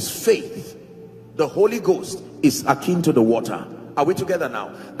bottle is faith. The Holy Ghost is akin to the water. Are we together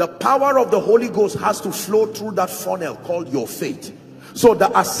now? The power of the Holy Ghost has to flow through that funnel called your faith. So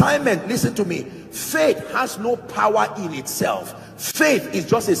the assignment, listen to me, faith has no power in itself. Faith is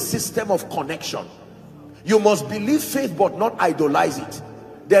just a system of connection. You must believe faith but not idolize it.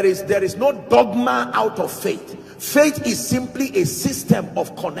 There is no dogma out of faith. Faith is simply a system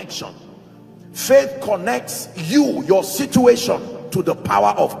of connection. Faith connects you, your situation, to the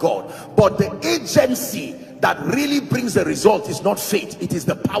power of God. But the agency that really brings the result is not faith. It is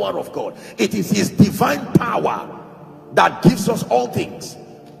the power of God. It is his divine power that gives us all things.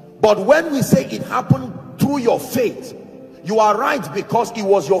 But when we say it happened through your faith, you are right, because it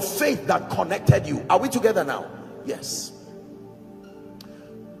was your faith that connected you. Are we together now? Yes.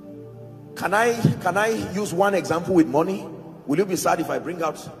 Can I use one example with money? Will you be sad if I bring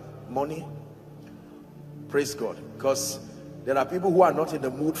out money? Praise God. Because there are people who are not in the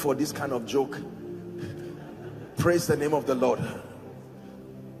mood for this kind of joke. Praise the name of the Lord.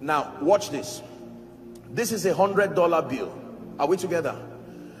 Now watch this. This is $100 bill. Are we together?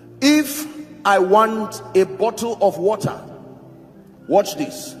 If I want a bottle of water, watch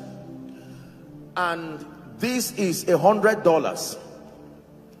this, and this is $100,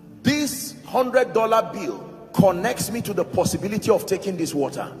 $100 bill connects me to the possibility of taking this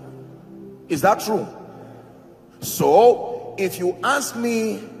water. Is that true? So if you ask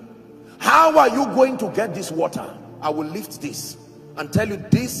me, how are you going to get this water? I will lift this and tell you,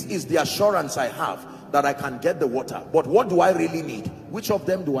 this is the assurance I have that I can get the water. But what do I really need? Which of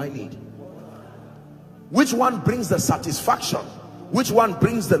them do I need? Which one brings the satisfaction? Which one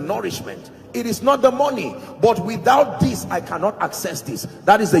brings the nourishment? It is not the money, but without this I cannot access this.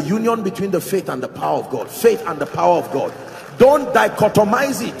 That is the union between the faith and the power of God. Faith and the power of God. Don't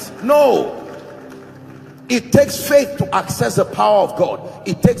dichotomize it. No. It takes faith to access the power of God.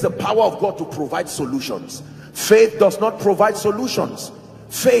 It takes the power of God to provide solutions. Faith does not provide solutions.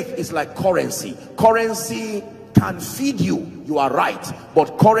 Faith is like currency. Currency can feed you, you are right,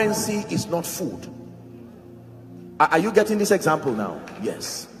 but currency is not food. Are you getting this example now?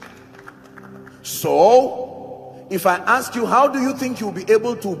 Yes. So if I ask you, how do you think you'll be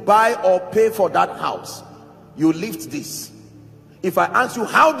able to buy or pay for that house? You lift this. If I ask you,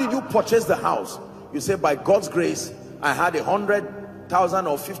 how did you purchase the house? You say, by God's grace, I had 100,000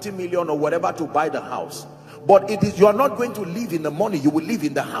 or 50 million or whatever to buy the house. But it is, you are not going to live in the money, you will live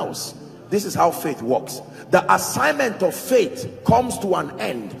in the house. This is how faith works. The assignment of faith comes to an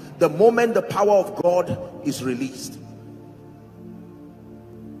end the moment the power of God is released.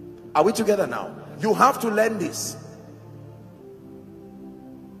 Are we together now? You have to learn this.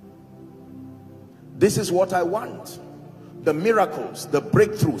 This is what I want. The miracles, the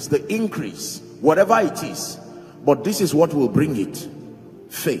breakthroughs, the increase, whatever it is. But this is what will bring it.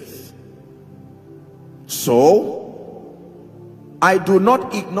 Faith. So, I do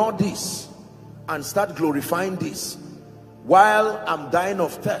not ignore this and start glorifying this while I'm dying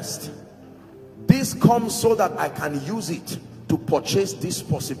of thirst. This comes so that I can use it to purchase this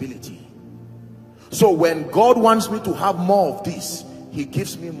possibility. So when God wants me to have more of this, he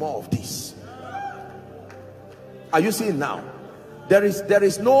gives me more of this. Are you seeing now? There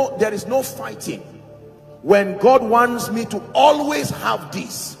is no fighting. When God wants me to always have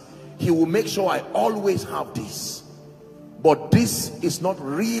this, he will make sure I always have this. But this is not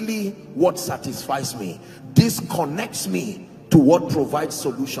really what satisfies me. This connects me to what provides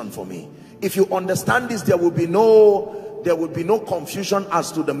solution for me. If you understand this, there will be no confusion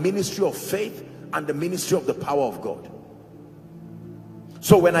as to the ministry of faith and the ministry of the power of God.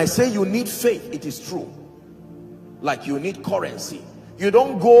 So when I say you need faith, it is true. Like you need currency. You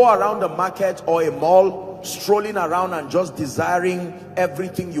don't go around the market or a mall strolling around and just desiring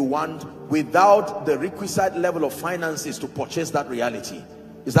everything you want without the requisite level of finances to purchase that reality.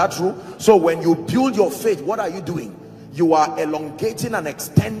 Is that true? So when you build your faith, what are you doing? You are elongating and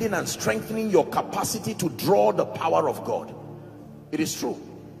extending and strengthening your capacity to draw the power of God. It is true.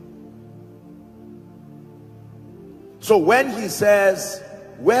 So when he says,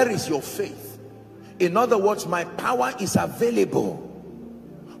 where is your faith? In other words, my power is available,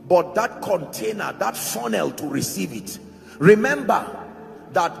 but that container, that funnel to receive it. Remember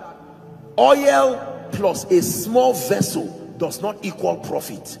that oil plus a small vessel does not equal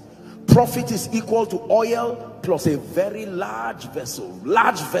profit. Profit is equal to oil plus a very large vessel,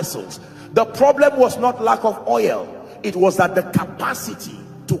 large vessels. The problem was not lack of oil. It was that the capacity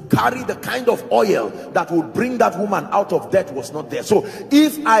to carry the kind of oil that would bring that woman out of debt was not there. So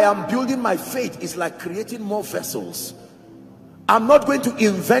if I am building my faith, it's like creating more vessels. I'm not going to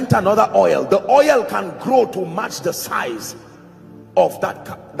invent another oil. The oil can grow to match the size of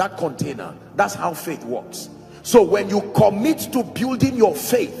that container. That's how faith works. So when you commit to building your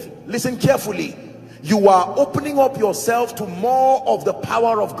faith, listen carefully, you are opening up yourself to more of the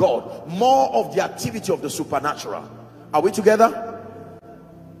power of God, more of the activity of the supernatural. Are we together?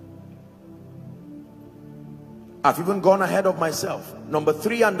 I've even gone ahead of myself. Number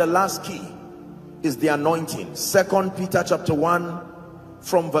 3 and the last key is the anointing. 2 Peter chapter 1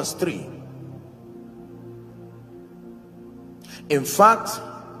 from verse 3. In fact,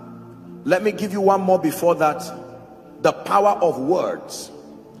 let me give you one more before that. The power of words.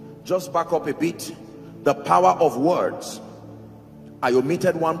 Just back up a bit. The power of words. I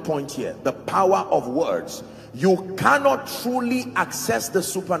omitted one point here. The power of words. You cannot truly access the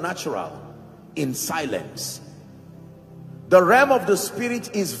supernatural in silence. The realm of the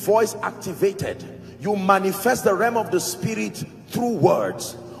spirit is voice activated. You manifest the realm of the spirit through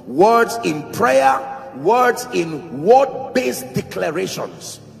words. Words in prayer, words in word-based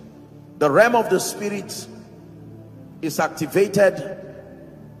declarations. The realm of the spirit is activated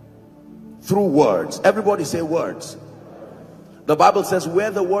through words. Everybody say words. The Bible says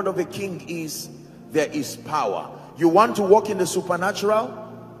where the word of a king is, there is power. You want to walk in the supernatural?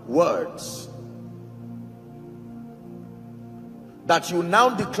 Words. that you now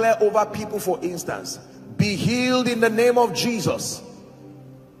declare over people. For instance, be healed in the name of Jesus.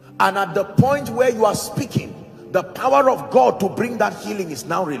 And at the point where you are speaking, the power of God to bring that healing is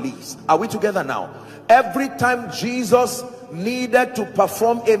now released. Are we together now? Every time Jesus needed to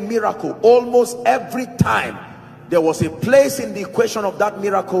perform a miracle, almost every time, there was a place in the equation of that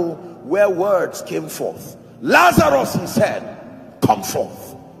miracle where words came forth. Lazarus, he said, come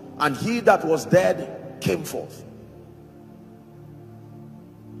forth. And he that was dead came forth.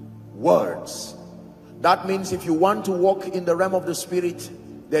 Words. That means if you want to walk in the realm of the spirit,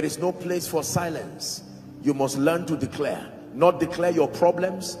 there is no place for silence. You must learn to declare. Not declare your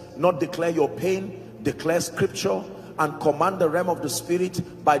problems, not declare your pain. Declare scripture and command the realm of the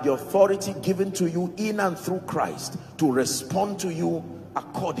spirit by the authority given to you in and through Christ to respond to you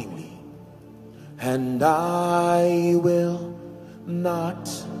accordingly. And I will not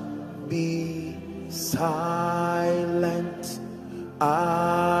be silent.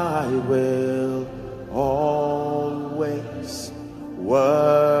 I will always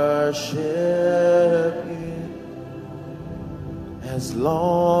worship you as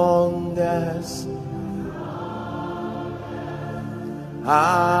long as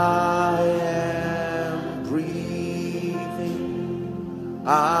I am breathing.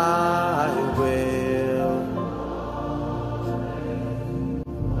 I will.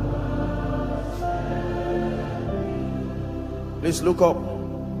 Please look up.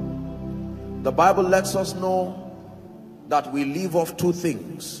 The Bible lets us know that we live off two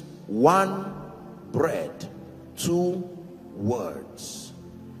things. One, bread. Two, words.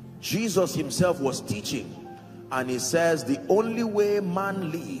 Jesus himself was teaching, and he says the only way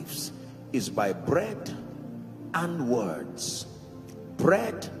man lives is by bread and words.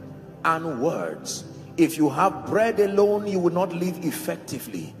 Bread and words. If you have bread alone, you will not live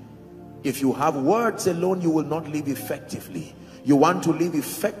effectively. If you have words alone, you will not live effectively. You want to live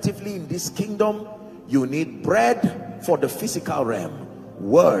effectively in this kingdom, you need bread for the physical realm,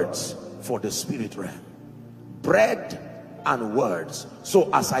 words for the spirit realm. Bread and words. So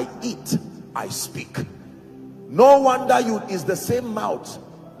as I eat, I speak. No wonder it's the same mouth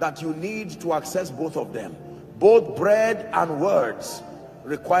that you need to access both of them. Both bread and words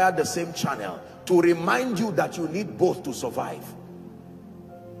require the same channel to remind you that you need both to survive.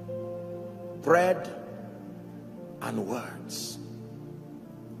 Bread and words.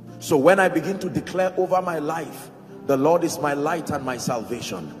 So when I begin to declare over my life, the Lord is my light and my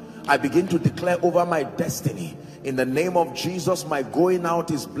salvation, I begin to declare over my destiny, in the name of Jesus, my going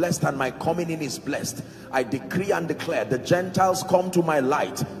out is blessed and my coming in is blessed. I decree and declare, the Gentiles come to my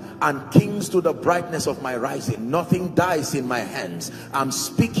light and kings to the brightness of my rising. Nothing dies in my hands. I'm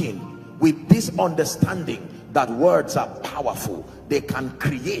speaking with this understanding that words are powerful. They can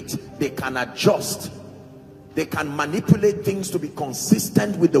create, they can adjust, they can manipulate things to be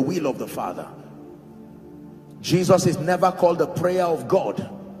consistent with the will of the Father. Jesus is never called the prayer of God.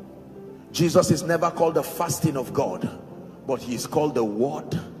 Jesus is never called the fasting of God, but he is called the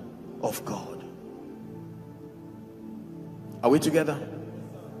word of God. Are we together?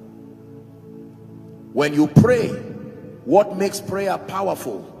 When you pray, what makes prayer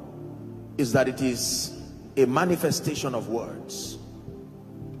powerful is that it is a manifestation of words.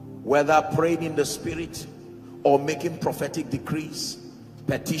 Whether praying in the spirit or making prophetic decrees,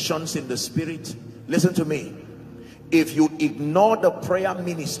 petitions in the spirit. Listen to me. If you ignore the prayer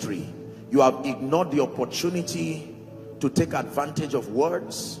ministry, you have ignored the opportunity to take advantage of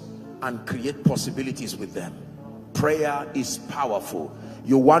words and create possibilities with them. Prayer is powerful.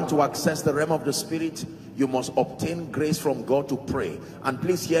 You want to access the realm of the spirit, you must obtain grace from God to pray. And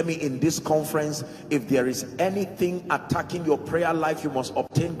please hear me, in this conference, if there is anything attacking your prayer life, you must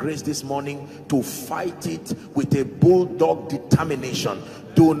obtain grace this morning to fight it with a bulldog determination.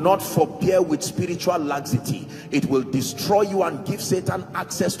 Do not forbear with spiritual laxity. It will destroy you and give Satan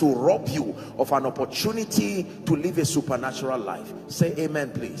access to rob you of an opportunity to live a supernatural life. Say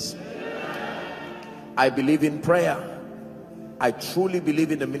amen, please. I believe in prayer. I truly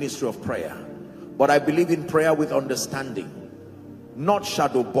believe in the ministry of prayer. But I believe in prayer with understanding, not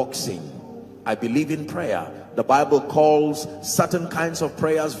shadow boxing. I believe in prayer. The Bible calls certain kinds of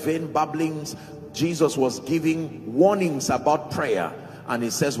prayers vain babblings. Jesus was giving warnings about prayer, and he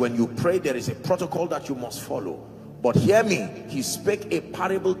says when you pray, there is a protocol that you must follow. But hear me, he spake a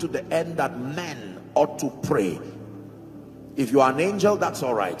parable to the end that men ought to pray. If you are an angel, that's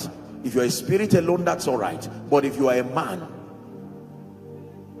all right. If you're a spirit alone, that's all right. But if you are a man,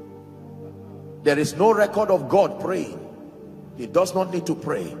 there is no record of God praying. He does not need to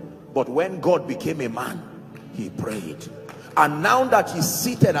pray. But when God became a man, he prayed. And now that he's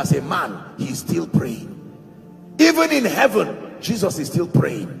seated as a man, he's still praying. Even in heaven, Jesus is still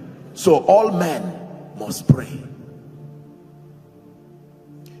praying. So all men must pray.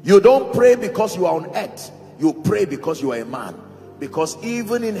 You don't pray because you are on earth. You pray because you are a man. Because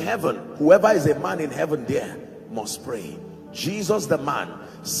even in heaven, whoever is a man in heaven there must pray. Jesus the man,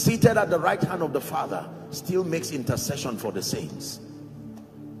 seated at the right hand of the Father, still makes intercession for the saints.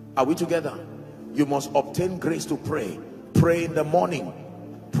 Are we together? You must obtain grace to pray. Pray in the morning,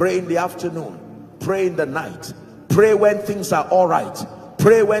 pray in the afternoon, pray in the night, pray when things are all right,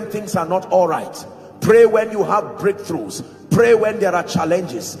 pray when things are not all right, pray when you have breakthroughs, pray when there are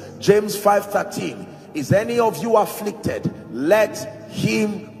challenges. James 5:13, is any of you afflicted? Let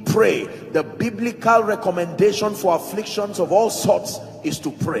him pray. The biblical recommendation for afflictions of all sorts is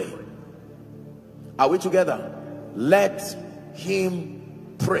to pray. Are we together? Let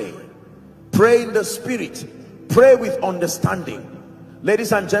him pray. Pray in the spirit, pray with understanding.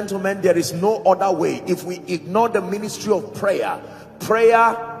 Ladies and gentlemen, there is no other way. If we ignore the ministry of prayer,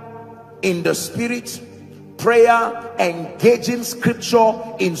 prayer in the spirit, prayer engaging scripture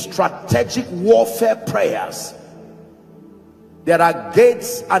in strategic warfare prayers, there are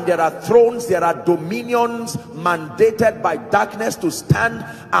gates and there are thrones, there are dominions mandated by darkness to stand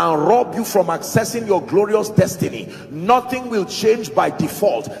and rob you from accessing your glorious destiny. Nothing will change by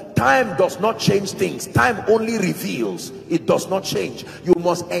default. Time does not change things. Time only reveals. It does not change. You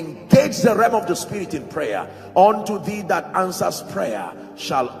must engage the realm of the spirit in prayer. Unto thee that answers prayer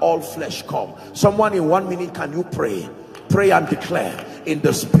shall all flesh come. Someone in 1 minute, can you pray? Pray and declare in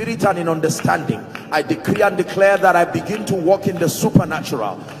the spirit and in understanding. I decree and declare that I begin to walk in the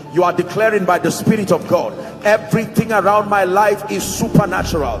supernatural. You are declaring by the Spirit of God, everything around my life is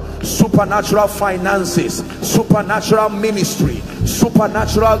supernatural. Supernatural finances, supernatural ministry,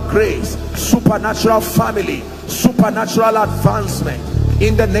 supernatural grace, supernatural family, supernatural advancement.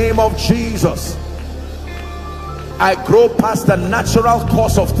 In the name of Jesus, I grow past the natural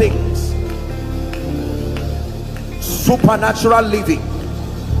course of things. Supernatural living.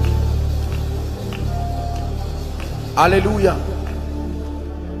 Hallelujah.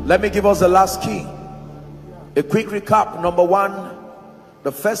 Let me give us the last key. A quick recap. Number one,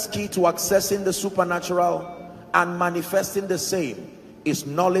 the first key to accessing the supernatural and manifesting the same is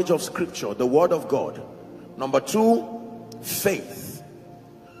knowledge of scripture, the word of God. Number two, faith.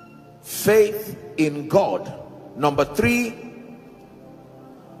 Faith in God. Number three,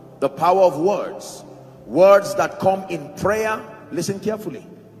 the power of words. Words that come in prayer. Listen carefully.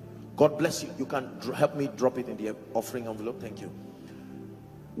 God bless you. You can help me drop it in the offering envelope. Thank you.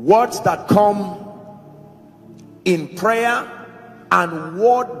 Words that come in prayer and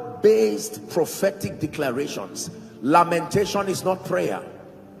word-based prophetic declarations. Lamentation is not prayer.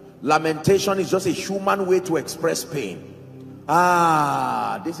 Lamentation is just a human way to express pain.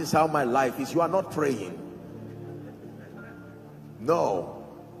 This is how my life is. You are not praying. No.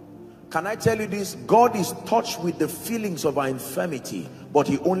 Can I tell you this? God is touched with the feelings of our infirmity, but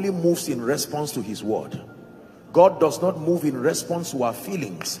he only moves in response to his word. God does not move in response to our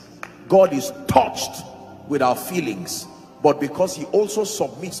feelings. God is touched with our feelings, but because he also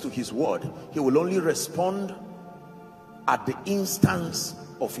submits to his word, he will only respond at the instance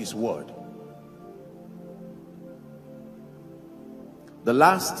of his word. The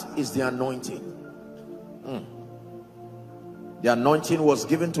last is the anointing. The anointing was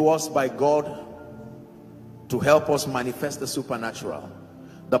given to us by God to help us manifest the supernatural.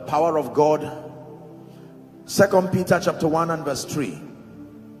 The power of God. 2 Peter chapter 1 and verse 3.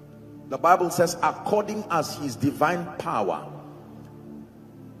 The Bible says, according as his divine power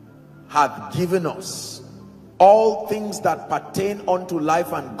hath given us all things that pertain unto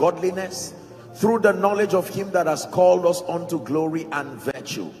life and godliness, through the knowledge of him that has called us unto glory and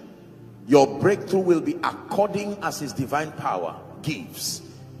virtue. Your breakthrough will be according as his divine power gives.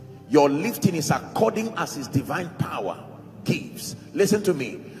 Your lifting is according as his divine power gives. Listen to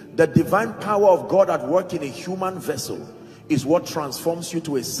me. The divine power of God at work in a human vessel is what transforms you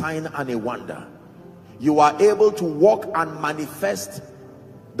to a sign and a wonder. You are able to walk and manifest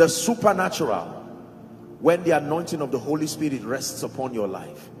the supernatural when the anointing of the Holy Spirit rests upon your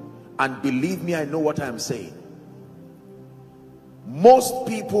life. And believe me, I know what I am saying. Most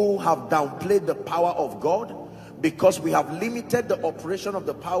people have downplayed the power of God because we have limited the operation of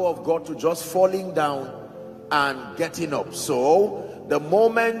the power of God to just falling down and getting up. So the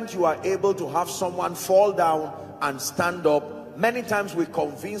moment you are able to have someone fall down and stand up, many times we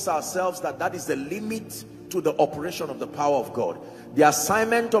convince ourselves that that is the limit to the operation of the power of God. The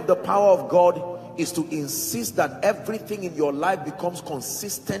assignment of the power of God is to insist that everything in your life becomes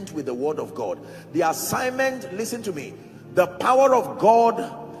consistent with the word of God. The assignment, listen to me, the power of God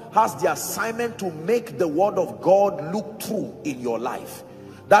has the assignment to make the word of God look true in your life.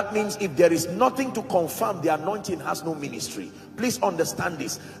 That means if there is nothing to confirm, the anointing has no ministry. Please understand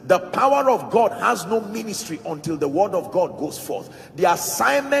this. The power of God has no ministry until the word of God goes forth. The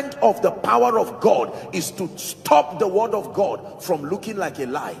assignment of the power of God is to stop the word of God from looking like a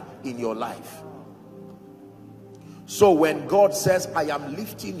lie in your life. So when God says, I am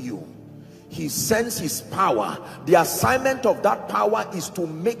lifting you, he sends his power. The assignment of that power is to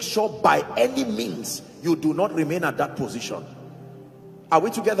make sure by any means you do not remain at that position. Are we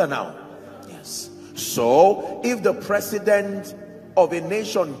together now? Yes. So if the president of a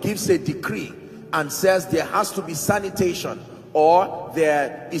nation gives a decree and says there has to be sanitation, or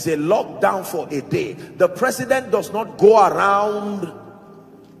there is a lockdown for a day, the president does not go around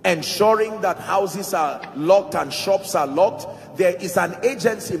ensuring that houses are locked and shops are locked. There is an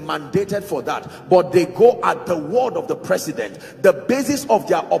agency mandated for that, but they go at the word of the president. The basis of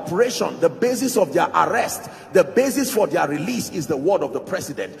their operation, the basis of their arrest, the basis for their release is the word of the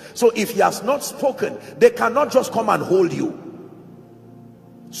president. So if he has not spoken, they cannot just come and hold you.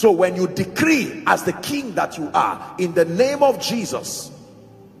 So when you decree as the king that you are, in the name of Jesus,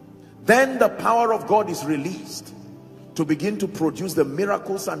 then the power of God is released to begin to produce the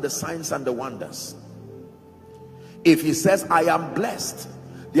miracles and the signs and the wonders. If he says, I am blessed,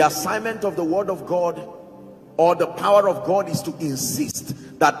 the assignment of the word of God or the power of God is to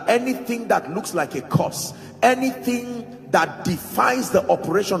insist that anything that looks like a curse, anything that defies the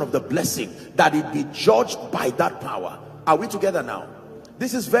operation of the blessing, that it be judged by that power. Are we together now?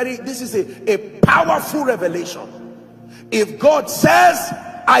 This is a powerful revelation. If God says,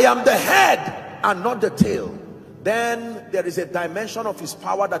 I am the head and not the tail, then there is a dimension of his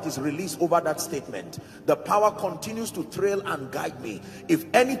power that is released over that statement. The power continues to trail and guide me. If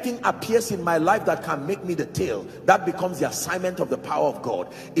anything appears in my life that can make me the tail, that becomes the assignment of the power of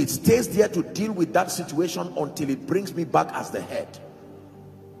God. It stays there to deal with that situation until it brings me back as the head.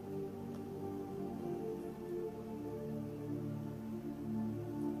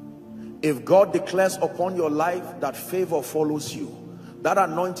 If God declares upon your life that favor follows you, that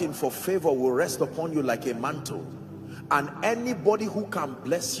anointing for favor will rest upon you like a mantle. And anybody who can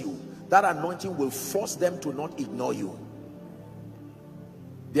bless you, that anointing will force them to not ignore you.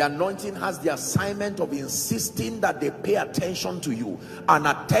 The anointing has the assignment of insisting that they pay attention to you and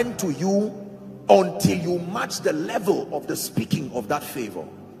attend to you until you match the level of the speaking of that favor.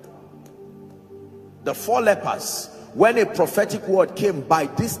 The 4 lepers, when a prophetic word came, by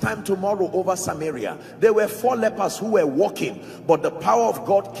this time tomorrow over Samaria, there were 4 lepers who were walking, but the power of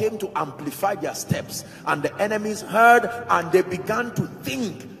God came to amplify their steps, and the enemies heard and they began to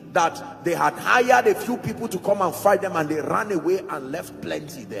think that they had hired a few people to come and fight them, and they ran away and left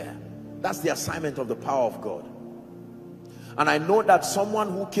plenty there. That's the assignment of the power of God. And I know that someone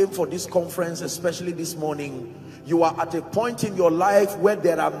who came for this conference, especially this morning, you are at a point in your life where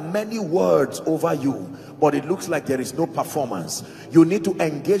there are many words over you, but it looks like there is no performance. You need to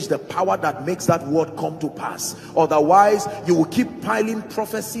engage the power that makes that word come to pass. Otherwise, you will keep piling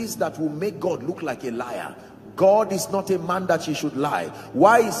prophecies that will make God look like a liar. God is not a man that he should lie.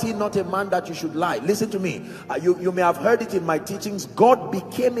 Why is he not a man that you should lie? Listen to me. You may have heard it in my teachings. God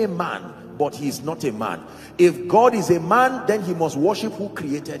became a man, but he is not a man. If God is a man, then he must worship who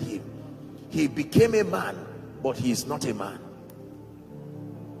created him. He became a man, but he is not a man.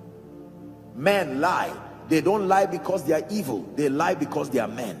 Men lie. They don't lie because they are evil. They lie because they are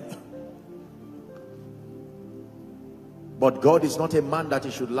men. But God is not a man that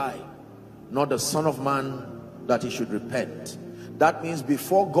he should lie, nor the son of man that he should repent. That means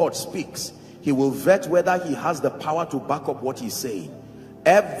before God speaks, he will vet whether he has the power to back up what he's saying.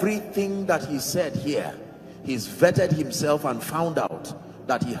 Everything that he said here, he's vetted himself and found out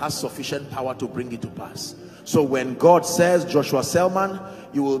that he has sufficient power to bring it to pass. So when God says, Joshua Selman,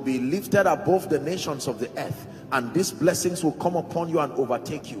 you will be lifted above the nations of the earth, and these blessings will come upon you and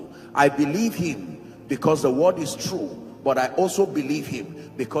overtake you, I believe him because the word is true, but I also believe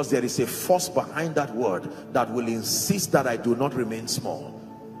him because there is a force behind that word that will insist that I do not remain small.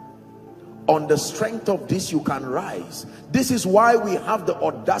 On the strength of this, you can rise. This is why we have the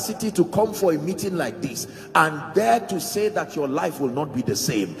audacity to come for a meeting like this and dare to say that your life will not be the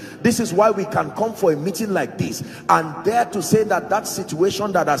same. This is why we can come for a meeting like this and dare to say that that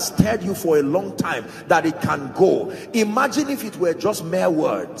situation that has stirred you for a long time, that it can go. Imagine if it were just mere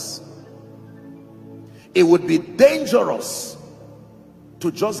words. It would be dangerous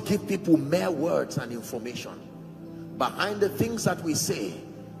to just give people mere words and information. Behind the things that we say,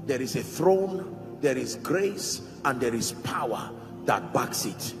 there is a throne, there is grace, and there is power that backs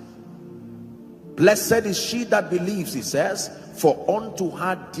it. Blessed is she that believes, he says, for unto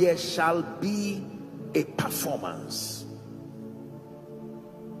her there shall be a performance.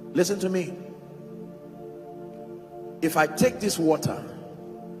 Listen to me. If I take this water,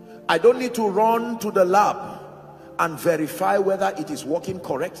 I don't need to run to the lab and verify whether it is working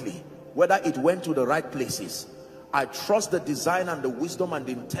correctly, whether it went to the right places. I trust the design and the wisdom and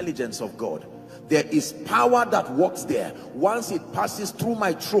the intelligence of God. There is power that works there. Once it passes through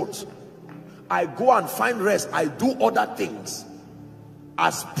my throat, I go and find rest. I do other things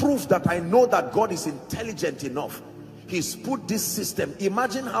as proof that I know that God is intelligent enough. He's put this system.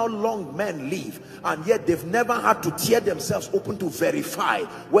 Imagine how long men live, and yet they've never had to tear themselves open to verify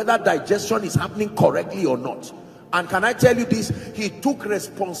whether digestion is happening correctly or not. And can I tell you this? He took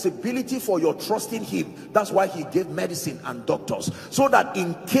responsibility for your trust in him. That's why he gave medicine and doctors, so that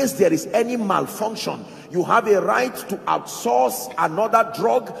in case there is any malfunction, you have a right to outsource another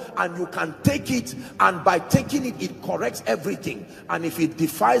drug, and you can take it, and by taking it, it corrects everything. And if it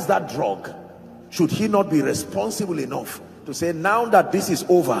defies that drug, should he not be responsible enough to say, now that this is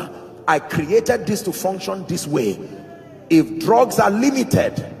over, I created this to function this way. If drugs are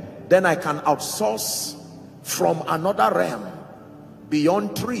limited, then I can outsource from another realm,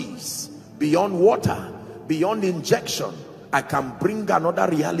 beyond trees, beyond water, beyond injection. I can bring another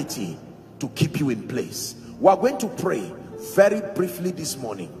reality to keep you in place. We are going to pray very briefly this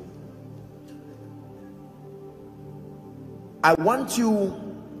morning. I want you,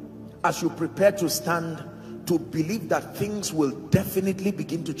 as you prepare to stand, to believe that things will definitely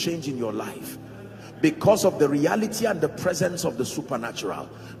begin to change in your life because of the reality and the presence of the supernatural.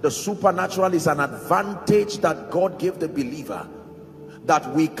 The supernatural is an advantage that God gave the believer,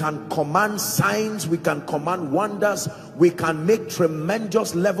 that we can command signs, we can command wonders, we can make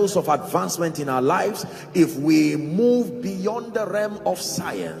tremendous levels of advancement in our lives if we move beyond the realm of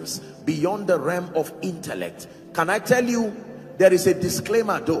science, beyond the realm of intellect. Can I tell you, there is a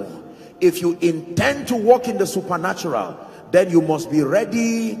disclaimer though. If you intend to walk in the supernatural, then you must be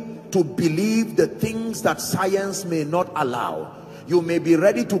ready to believe the things that science may not allow. You may be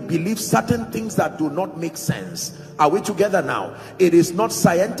ready to believe certain things that do not make sense. Are we together now? It is not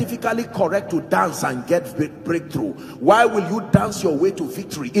scientifically correct to dance and get breakthrough. Why will you dance your way to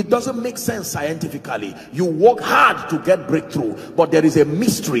victory? It doesn't make sense scientifically. You work hard to get breakthrough, but there is a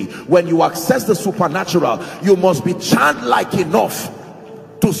mystery. When you access the supernatural, you must be childlike enough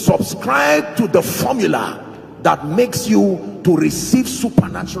to subscribe to the formula that makes you to receive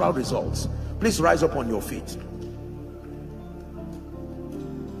supernatural results. Please rise up on your feet.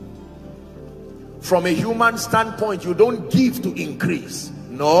 From a human standpoint, you don't give to increase.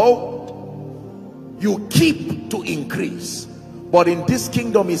 No, you keep to increase. But in this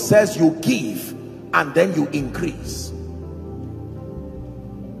kingdom, it says you give and then you increase.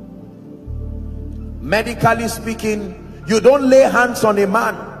 Medically speaking, you don't lay hands on a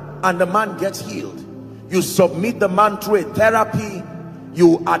man and the man gets healed. You submit the man through a therapy,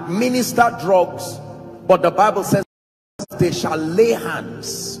 you administer drugs, but the Bible says they shall lay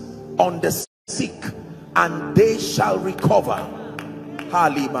hands on the sick and they shall recover.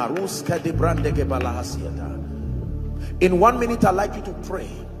 In 1 minute, I'd like you to pray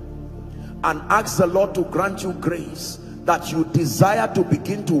and ask the Lord to grant you grace that you desire to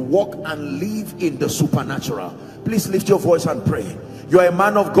begin to walk and live in the supernatural. Please lift your voice and pray. You're a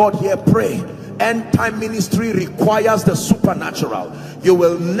man of God here, pray. End time ministry requires the supernatural. You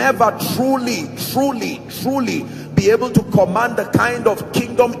will never truly be able to command the kind of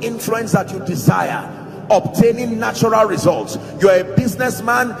kingdom influence that you desire, obtaining natural results. You're a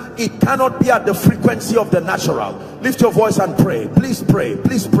businessman, it cannot be at the frequency of the natural. Lift your voice and pray. Please pray,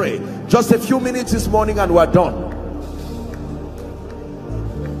 please pray. Just a few minutes this morning and we're done.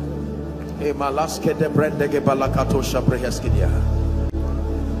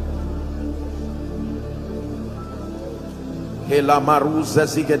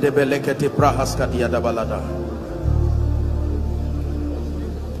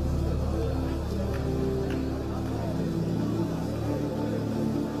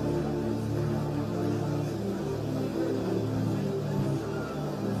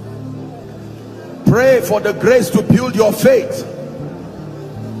 Pray for the grace to build your faith.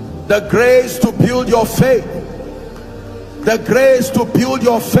 The grace to build your faith. The grace to build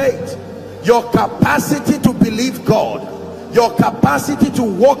your faith. Your capacity to believe God. Your capacity to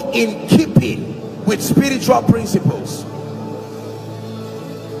walk in keeping with spiritual principles.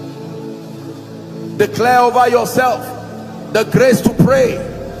 Declare over yourself the grace to pray.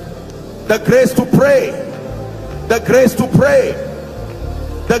 The grace to pray. The grace to pray.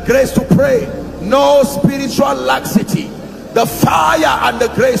 The grace to pray. No spiritual laxity. The fire and the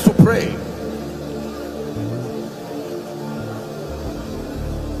grace to pray.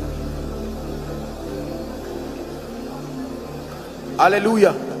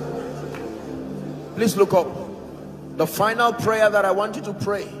 Hallelujah. Please look up. The final prayer that I want you to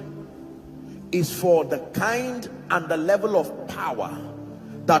pray is for the kind and the level of power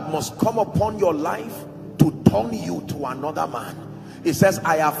that must come upon your life to turn you to another man. It says,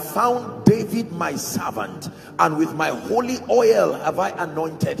 I have found David my servant, and with my holy oil have I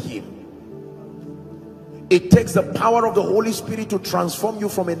anointed him. It takes the power of the Holy Spirit to transform you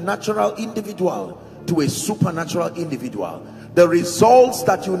from a natural individual to a supernatural individual. The results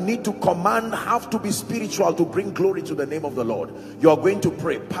that you need to command have to be spiritual to bring glory to the name of the Lord. You are going to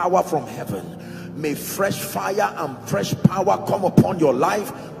pray, power from heaven. May fresh fire and fresh power come upon your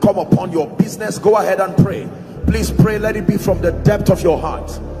life, come upon your business. Go ahead and pray. Please pray. Let it be from the depth of your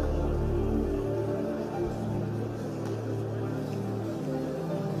heart.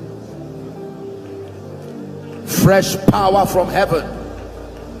 Fresh power from heaven.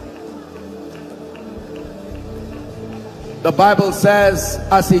 The Bible says,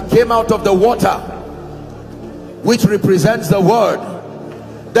 as he came out of the water, which represents the word,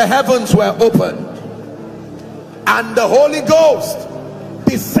 the heavens were opened, and the Holy Ghost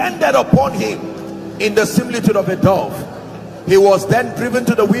descended upon him in the similitude of a dove. He was then driven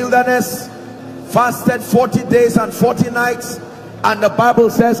to the wilderness, fasted 40 days and 40 nights, and the Bible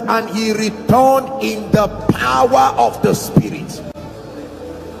says, and he returned in the power of the Spirit.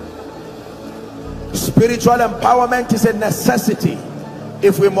 Spiritual empowerment is a necessity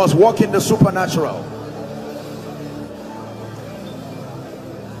if we must walk in the supernatural.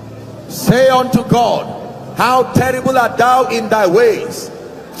 Say unto God, how terrible art thou in thy ways!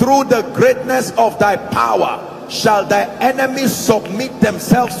 Through the greatness of thy power shall thy enemies submit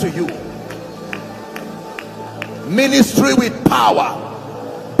themselves to you. Ministry with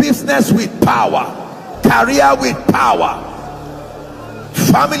power, business with power, career with power,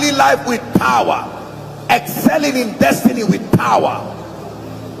 family life with power, excelling in destiny with power.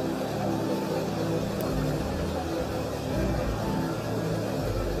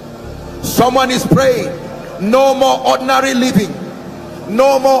 Someone is praying, no more ordinary living,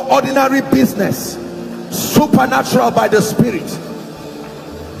 no more ordinary business, supernatural by the Spirit.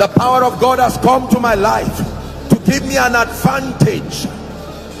 The power of God has come to my life to give me an advantage.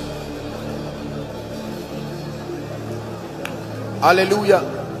 Hallelujah.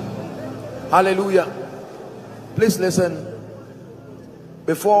 Hallelujah. Please listen.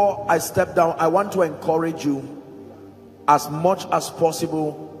 Before I step down, I want to encourage you as much as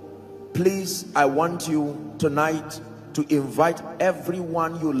possible. Please, I want you tonight to invite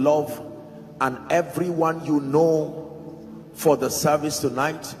everyone you love and everyone you know for the service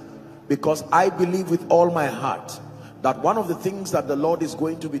tonight, because I believe with all my heart that one of the things that the Lord is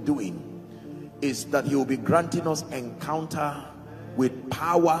going to be doing is that he will be granting us encounter with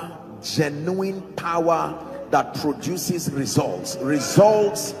power, genuine power that produces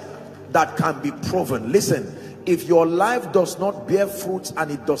results that can be proven. Listen, if your life does not bear fruits and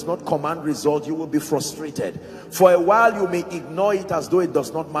it does not command results, you will be frustrated. For a while you may ignore it as though it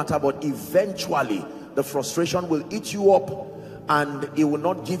does not matter, but eventually the frustration will eat you up and it will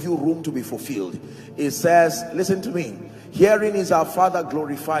not give you room to be fulfilled. It says, listen to me, herein is our Father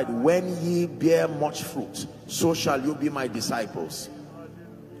glorified, when ye bear much fruit, so shall you be my disciples.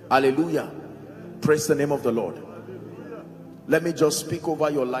 Hallelujah. Praise the name of the Lord. Let me just speak over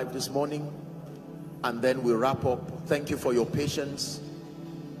your life this morning and then we wrap up. Thank you for your patience,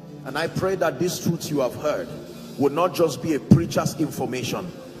 and I pray that these truths you have heard would not just be a preacher's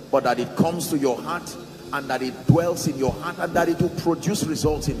information, but that it comes to your heart and that it dwells in your heart and that it will produce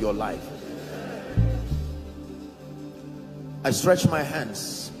results in your life. I stretch my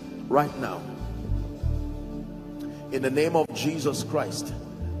hands right now in the name of Jesus Christ.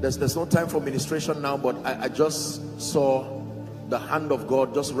 There's no time for ministration now, but I just saw the hand of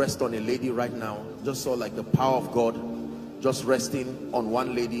God just rest on a lady right now. Just saw like the power of God just resting on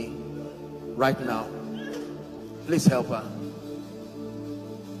one lady right now. Please help her.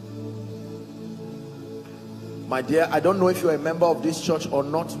 My dear, I don't know if you're a member of this church or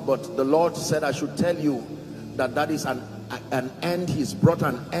not, but the Lord said I should tell you that that is an end. He's brought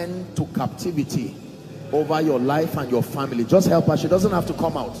an end to captivity over your life and your family. Just help her. She doesn't have to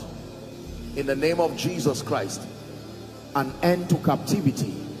come out. In the name of Jesus Christ, an end to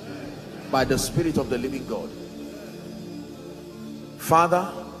captivity by the Spirit of the living God.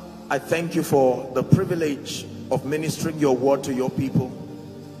 Father, I thank you for the privilege of ministering your word to your people.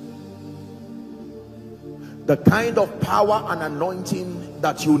 The kind of power and anointing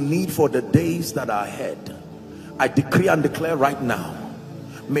that you need for the days that are ahead, I decree and declare right now,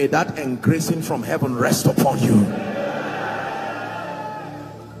 may that engracing from heaven rest upon you.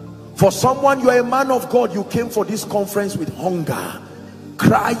 For someone, you are a man of God, you came for this conference with hunger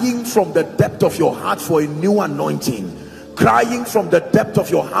crying from the depth of your heart for a new anointing, crying from the depth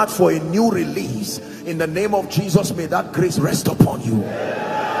of your heart for a new release. In the name of Jesus, may that grace rest upon you.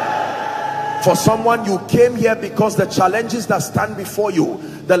 For someone, you came here because the challenges that stand before you,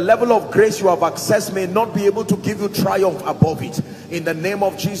 the level of grace you have accessed may not be able to give you triumph above it. In the name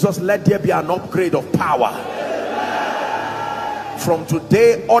of Jesus, let there be an upgrade of power. From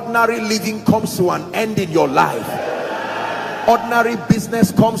today, ordinary living comes to an end in your life. Ordinary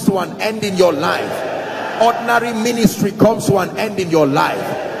business comes to an end in your life. Ordinary ministry comes to an end in your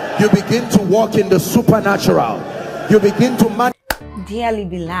life. You begin to walk in the supernatural. You begin to manage. Dearly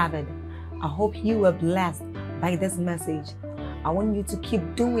beloved, I hope you were blessed by this message. I want you to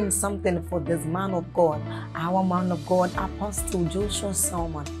keep doing something for this man of God, our man of God, Apostle Joshua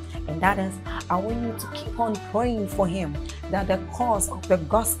Selman. And that is, I want you to keep on praying for him, that the cause of the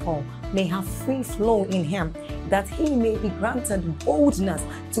gospel may have free flow in him, that he may be granted boldness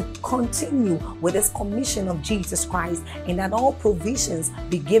to continue with this commission of Jesus Christ, and that all provisions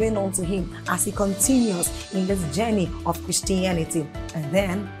be given unto him as he continues in this journey of Christianity. And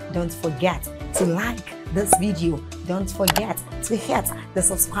then don't forget to like this video. Don't forget to hit the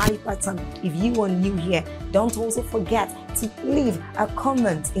subscribe button if you are new here. Don't also forget to leave a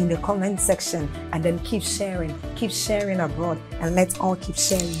comment in the comment section, and then keep sharing abroad, and let's all keep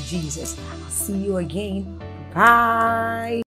sharing Jesus. I'll see you again. Bye.